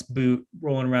the Wentz boot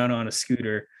rolling around on a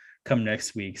scooter come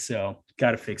next week. So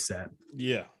got to fix that.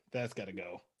 Yeah, that's got to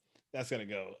go.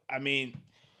 I mean,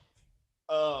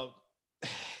 I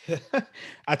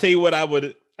tell you what I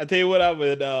would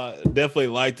definitely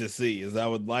like to see is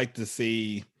I'd like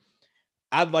to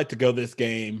go this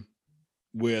game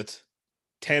with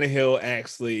Tannehill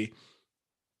actually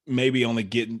maybe only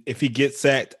getting, if he gets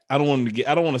sacked, I don't want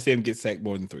to see him get sacked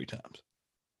more than 3 times.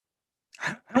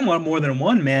 I don't want more than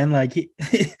one, man. Like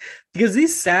because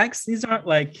these sacks, these aren't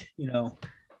like,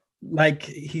 like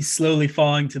he's slowly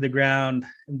falling to the ground.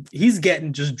 He's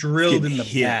getting just drilled in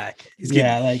the back. He's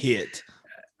getting hit.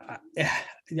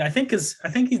 I think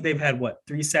they've had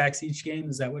 3 sacks each game.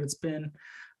 Is that what it's been?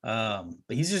 But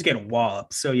he's just getting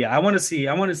walloped. So yeah, I want to see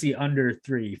under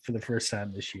 3 for the first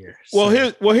time this year. So.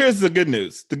 Here's the good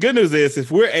news. The good news is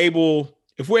if we're able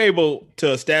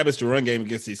to establish the run game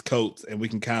against these Colts and we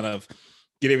can kind of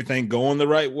get everything going the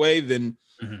right way, then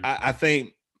I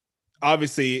think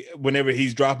obviously whenever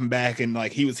he's dropping back and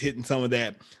like he was hitting some of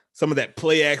that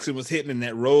play action was hitting and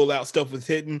that rollout stuff was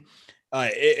hitting,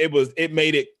 it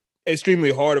made it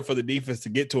extremely harder for the defense to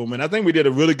get to him. And I think we did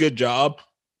a really good job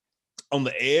on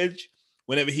the edge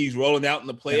whenever he's rolling out in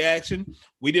the play action.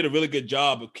 We did a really good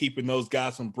job of keeping those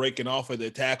guys from breaking off of their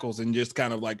tackles and just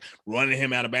kind of like running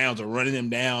him out of bounds or running him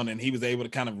down. And he was able to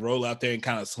kind of roll out there and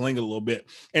kind of sling it a little bit.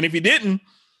 And if he didn't,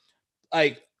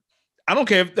 like, I don't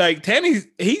care if like Tanny,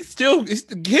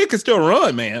 the kid can still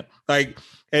run, man. Like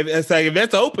if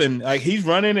that's open, like he's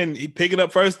running and he picking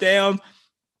up first down.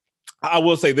 I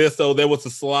will say this though, there was a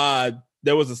slide.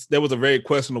 There was a very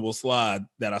questionable slide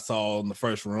that I saw on the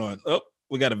first run. Oh,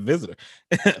 we got a visitor.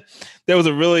 There was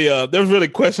really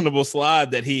questionable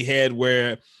slide that he had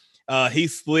where he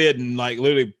slid and like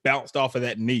literally bounced off of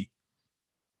that knee.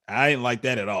 I didn't like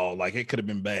that at all. Like it could have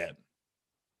been bad.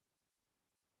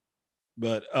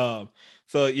 But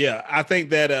so yeah, I think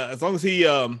that as long as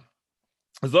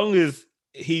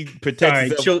he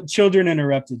protects. Sorry, children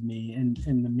interrupted me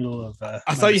in the middle of.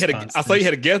 I saw you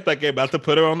had a guest back there about to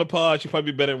put her on the pod. She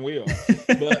probably better than we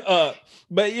are.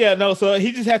 but yeah, no. So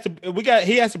he just has to.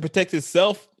 He has to protect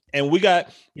himself, and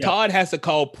Todd has to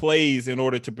call plays in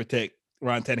order to protect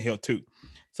Ryan Tannehill too.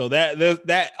 So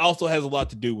that also has a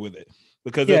lot to do with it.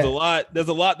 Because there's a lot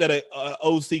that a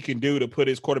OC can do to put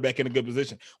his quarterback in a good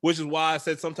position, which is why I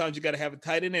said sometimes you got to have a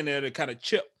tight end in there to kind of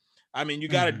chip. I mean, you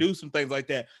got to do some things like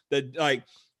that. That like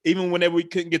even whenever we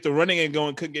couldn't get the running game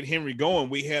going, couldn't get Henry going,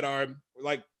 we had our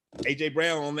like AJ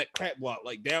Brown on that crap block,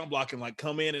 like down blocking, like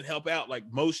come in and help out,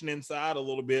 like motion inside a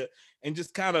little bit, and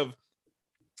just kind of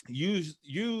use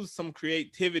some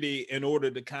creativity in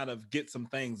order to kind of get some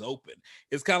things open.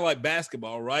 It's kind of like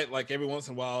basketball, right? Like every once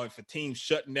in a while, if a team's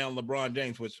shutting down LeBron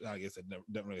James, which I guess it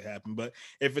doesn't really happen, but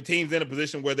if a team's in a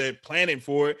position where they're planning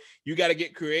for it, you got to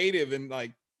get creative and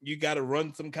like you got to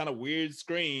run some kind of weird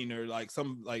screen or like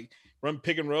some like run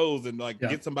pick and rolls and like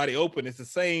get somebody open. It's the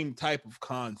same type of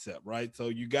concept, right? So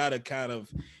you got to kind of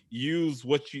use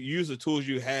the tools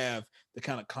you have to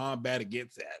kind of combat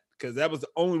against that. Because that was the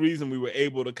only reason we were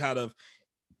able to kind of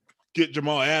get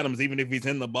Jamal Adams, even if he's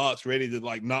in the box, ready to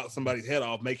like knock somebody's head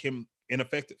off, make him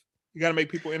ineffective. You got to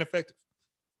make people ineffective.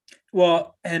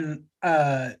 Well, and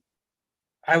I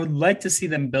would like to see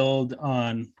them build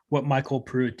on what Michael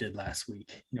Pruitt did last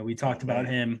week. We talked about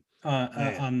him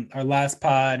on our last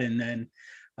pod, and then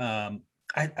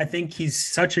I think he's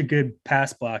such a good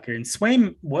pass blocker, and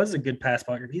Swaim was a good pass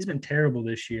blocker. He's been terrible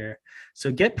this year. So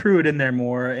get Pruitt in there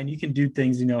more, and you can do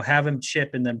things, have him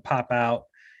chip and then pop out,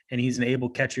 and he's an able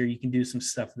catcher. You can do some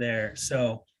stuff there.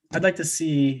 So I'd like to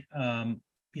see,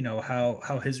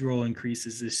 how his role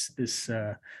increases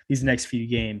these next few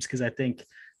games. Cause I think,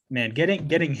 man,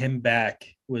 getting him back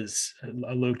was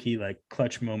a low key, like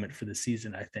clutch moment for the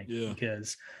season, I think,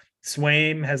 because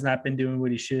Swaim has not been doing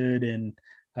what he should. And,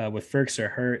 with Ferkser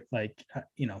hurt, like,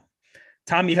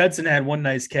 Tommy Hudson had one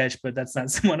nice catch, but that's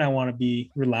not someone I want to be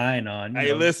relying on.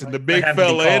 Hey, listen, the big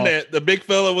fella in there. The big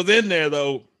fella was in there,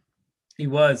 though. He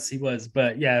was.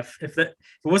 But yeah, if it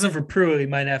wasn't for Pruitt, we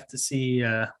might have to see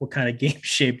what kind of game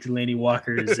shape Delanie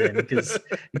Walker is in, because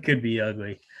it could be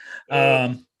ugly.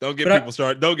 Don't get people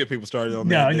started on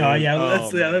that. No, yeah.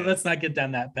 Let's not get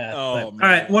down that path. All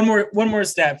right, one more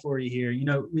stat for you here.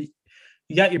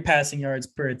 You got your passing yards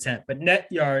per attempt, but net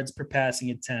yards per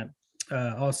passing attempt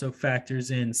also factors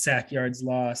in sack yards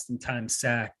lost and time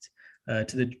sacked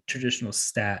to the traditional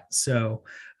stat. So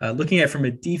looking at it from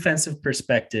a defensive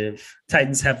perspective,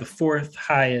 Titans have the 4th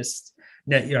highest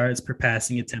net yards per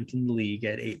passing attempt in the league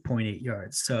at 8.8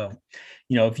 yards. So,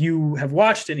 if you have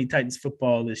watched any Titans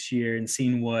football this year and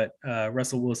seen what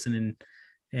Russell Wilson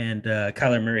and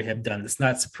Kyler Murray have done, it's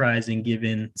not surprising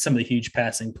given some of the huge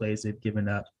passing plays they've given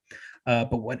up.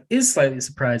 But what is slightly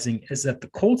surprising is that the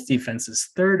Colts defense is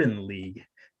 3rd in the league,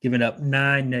 giving up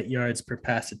 9 net yards per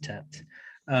pass attempt.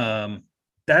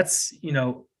 That's,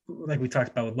 like we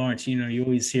talked about with Lawrence, you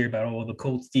always hear about, the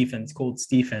Colts defense,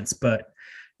 but,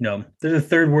 they're the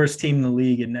third worst team in the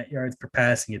league in net yards per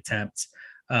passing attempts.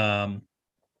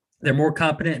 They're more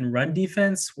competent in run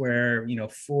defense, where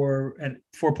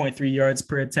 4.3 yards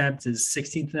per attempt is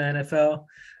 16th in the NFL.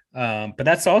 But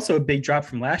that's also a big drop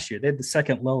from last year. They had the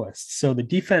second lowest. So the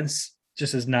defense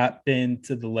just has not been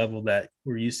to the level that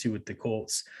we're used to with the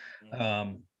Colts.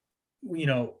 I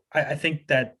think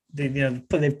that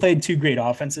they've played two great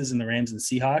offenses in the Rams and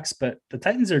Seahawks, but the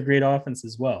Titans are a great offense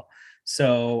as well.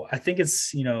 So I think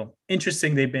it's,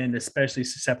 interesting. They've been especially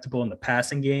susceptible in the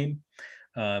passing game,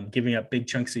 giving up big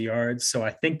chunks of yards. So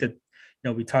I think that,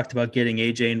 we talked about getting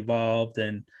AJ involved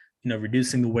and,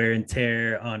 reducing the wear and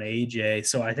tear on AJ.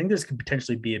 So I think this could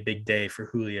potentially be a big day for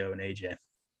Julio and AJ.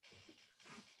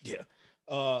 Yeah.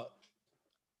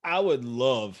 I would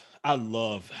really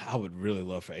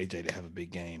love for AJ to have a big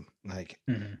game. Like,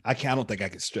 I don't think I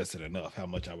can stress it enough how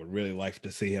much I would really like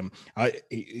to see him. I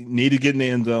need to get in the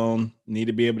end zone, need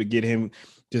to be able to get him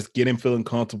feeling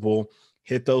comfortable,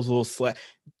 hit those little slaps.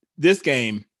 This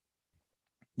game,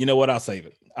 you know what? I'll save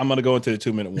it. I'm going to go into the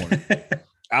 2-minute warning.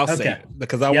 I'll save it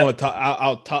because I want to talk.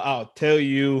 I'll tell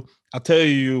you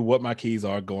what my keys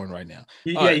are going right now.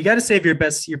 You got to save your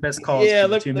best calls. Yeah,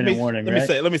 let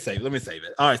me save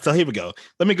it. All right, so here we go.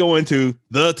 Let me go into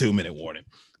the 2-minute warning.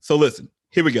 So listen,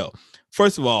 here we go.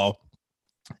 First of all,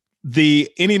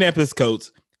 the Indianapolis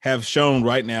Colts have shown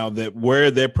right now that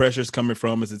where their pressure is coming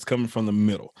from is it's coming from the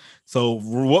middle. So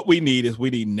what we need is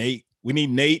Nate,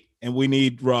 and we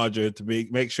need Roger to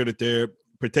make sure that they're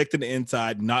protecting the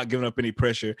inside, not giving up any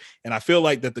pressure. And I feel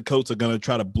like that the Colts are going to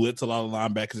try to blitz a lot of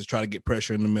linebackers to try to get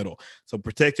pressure in the middle. So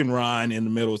protecting Ryan in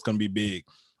the middle is going to be big.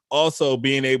 Also,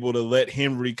 being able to let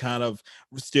Henry kind of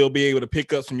still be able to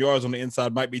pick up some yards on the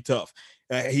inside might be tough.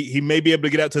 He may be able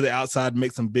to get out to the outside and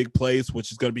make some big plays,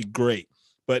 which is going to be great.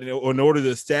 But in order to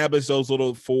establish those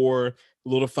little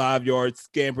 5-yard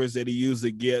scampers that he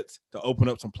usually gets to open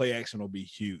up some play action will be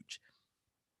huge.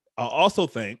 I also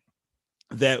think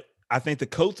that the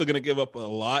Colts are going to give up a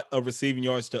lot of receiving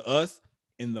yards to us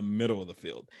in the middle of the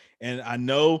field. And I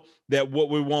know that what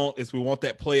we want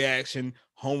that play action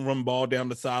home run ball down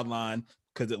the sideline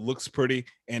because it looks pretty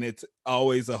and it's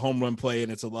always a home run play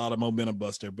and it's a lot of momentum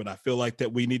buster. But I feel like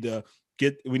that we need to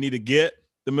get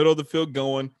the middle of the field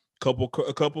going,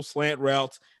 a couple slant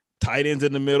routes, tight ends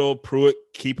in the middle, Pruitt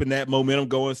keeping that momentum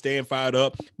going, staying fired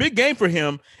up. Big game for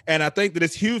him, and I think that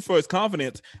it's huge for his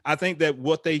confidence. I think that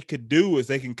what they could do is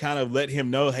they can kind of let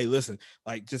him know, hey, listen,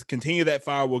 like just continue that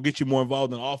fire. We'll get you more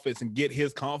involved in offense and get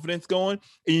his confidence going,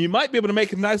 and you might be able to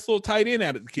make a nice little tight end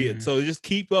out of the kid. So just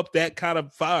keep up that kind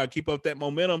of fire, keep up that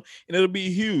momentum, and it'll be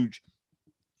huge.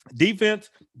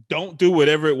 Defense, don't do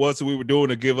whatever it was that we were doing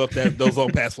to give up those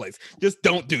long pass plays. Just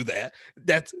don't do that.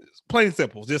 That's plain and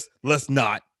simple. Just let's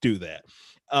not do that.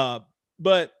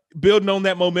 But building on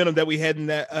that momentum that we had in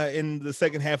the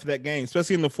second half of that game,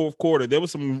 especially in the fourth quarter, there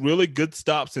was some really good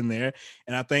stops in there,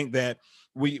 and I think that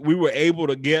we were able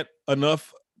to get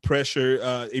enough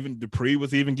pressure. Even Dupree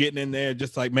was even getting in there,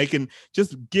 just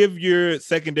give your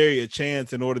secondary a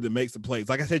chance in order to make some plays.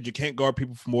 Like I said, you can't guard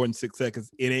people for more than 6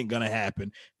 seconds. It ain't gonna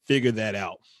happen. Figure that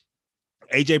out.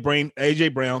 AJ Brown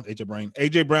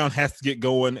has to get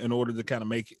going in order to kind of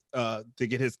to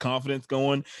get his confidence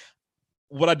going.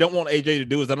 What I don't want AJ to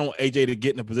do is I don't want AJ to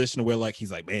get in a position where like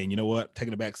he's like, man, you know what,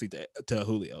 taking a backseat to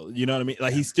Julio. You know what I mean?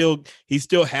 Like he still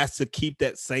has to keep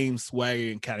that same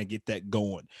swagger and kind of get that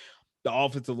going. The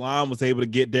offensive line was able to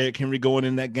get Derrick Henry going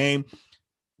in that game.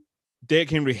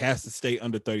 Derrick Henry has to stay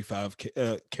under 35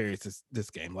 carries this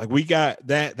game. Like we got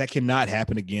that cannot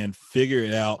happen again. Figure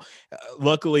it out.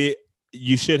 Luckily,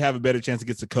 you should have a better chance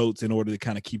against the Colts in order to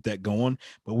kind of keep that going.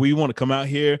 But we want to come out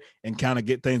here and kind of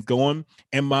get things going.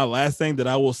 And my last thing that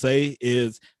I will say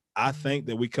is I think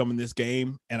that we come in this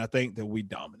game and I think that we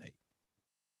dominate.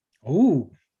 Ooh,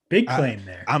 big claim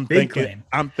there. I'm thinking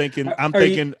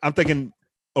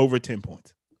over 10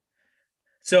 points.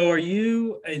 So are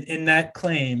you in that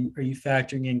claim? Are you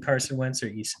factoring in Carson Wentz or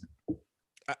Easton?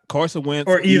 Carson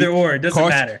Wentz, or either or, it doesn't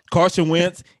matter. Carson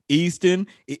Wentz, Easton,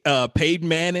 Peyton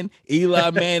Manning,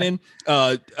 Eli Manning,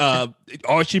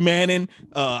 Archie Manning.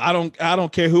 I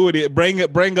don't care who it is. Bring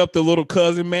up the little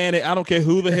cousin Manning. I don't care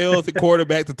who the hell is the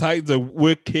quarterback. The Titans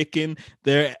we're kicking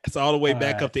their ass all the way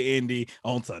back up to Indy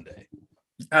on Sunday.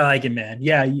 I like it, man.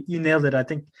 Yeah, you nailed it. I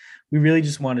think we really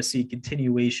just want to see a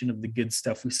continuation of the good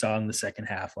stuff we saw in the second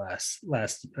half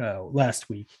last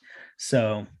week.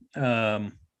 So,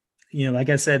 like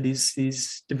I said,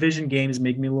 these division games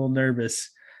make me a little nervous,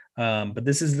 but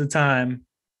this is the time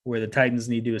where the Titans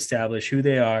need to establish who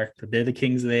they are. That they're the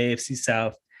kings of the AFC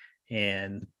South,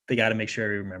 and they got to make sure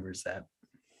everyone remembers that.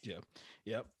 Yep.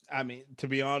 I mean, to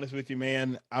be honest with you,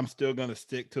 man, I'm still gonna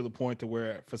stick to the point to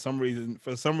where for some reason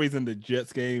the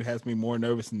Jets game has me more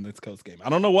nervous than this Colts game. I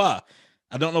don't know why.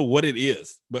 I don't know what it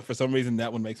is, but for some reason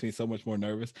that one makes me so much more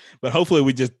nervous. But hopefully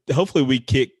we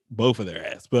kick both of their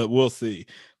ass, but we'll see.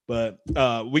 But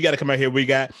we got to come out here.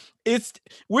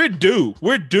 We're due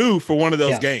for one of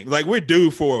those games. Like we're due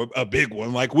for a big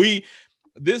one. Like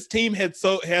this team has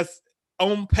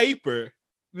on paper,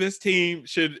 this team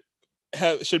should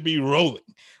be rolling.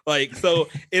 Like, so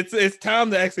it's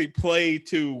time to actually play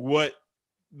to what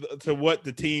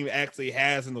the team actually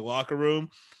has in the locker room.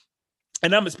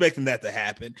 And I'm expecting that to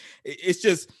happen. It's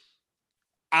just,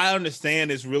 I understand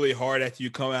it's really hard after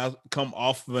you come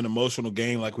off of an emotional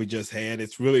game like we just had.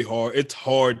 It's really hard. It's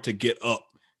hard to get up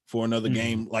for another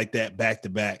game like that back to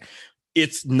back.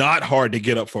 It's not hard to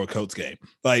get up for a Colts game.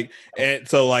 Like, and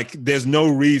so like, there's no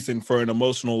reason for an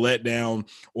emotional letdown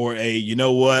or you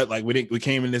know what? Like we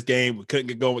came in this game, we couldn't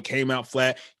get going, we came out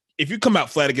flat. If you come out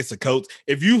flat against the Colts,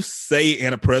 if you say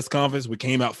in a press conference, we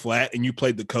came out flat and you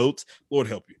played the Colts, Lord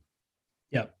help you.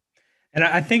 Yep. And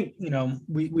I think,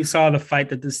 we saw the fight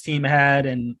that this team had,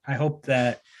 and I hope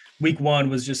that week one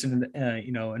was just an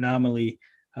anomaly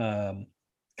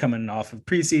coming off of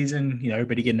preseason,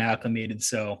 everybody getting acclimated.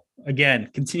 So again,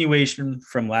 continuation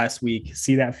from last week,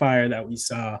 see that fire that we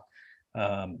saw,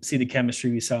 see the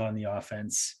chemistry we saw in the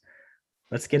offense.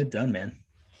 Let's get it done, man.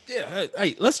 Yeah,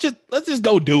 hey, let's just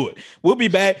go do it. We'll be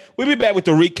back with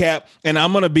the recap, and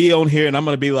I'm gonna be on here, and I'm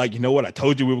gonna be like, you know what? I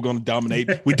told you we were gonna dominate.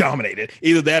 We dominated.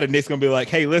 Either that, or Nick's gonna be like,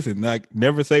 hey, listen, like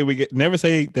never say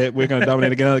that we're gonna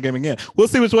dominate another game again. We'll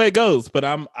see which way it goes, but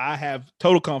I have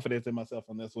total confidence in myself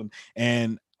on this one,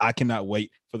 and I cannot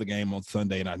wait for the game on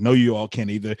Sunday, and I know you all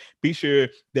can either. Be sure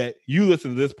that you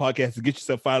listen to this podcast to get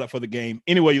yourself fired up for the game.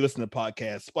 Anyway, you listen to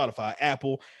podcasts, Spotify,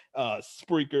 Apple,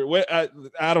 Spreaker,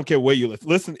 I don't care where you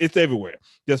listen. It's everywhere.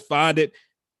 Just find it,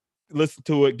 listen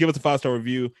to it, give us a 5-star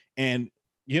review, and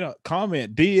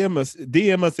comment, DM us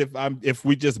if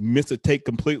we just miss a take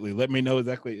completely. Let me know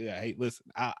exactly. Hey, listen,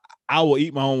 I will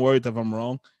eat my own words if I'm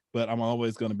wrong, but I'm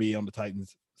always going to be on the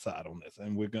Titans side on this,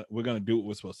 and we're gonna do what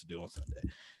we're supposed to do on Sunday.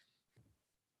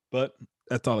 But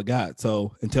that's all I got.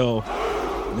 So until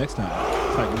next time,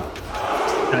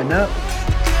 tighten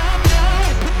up.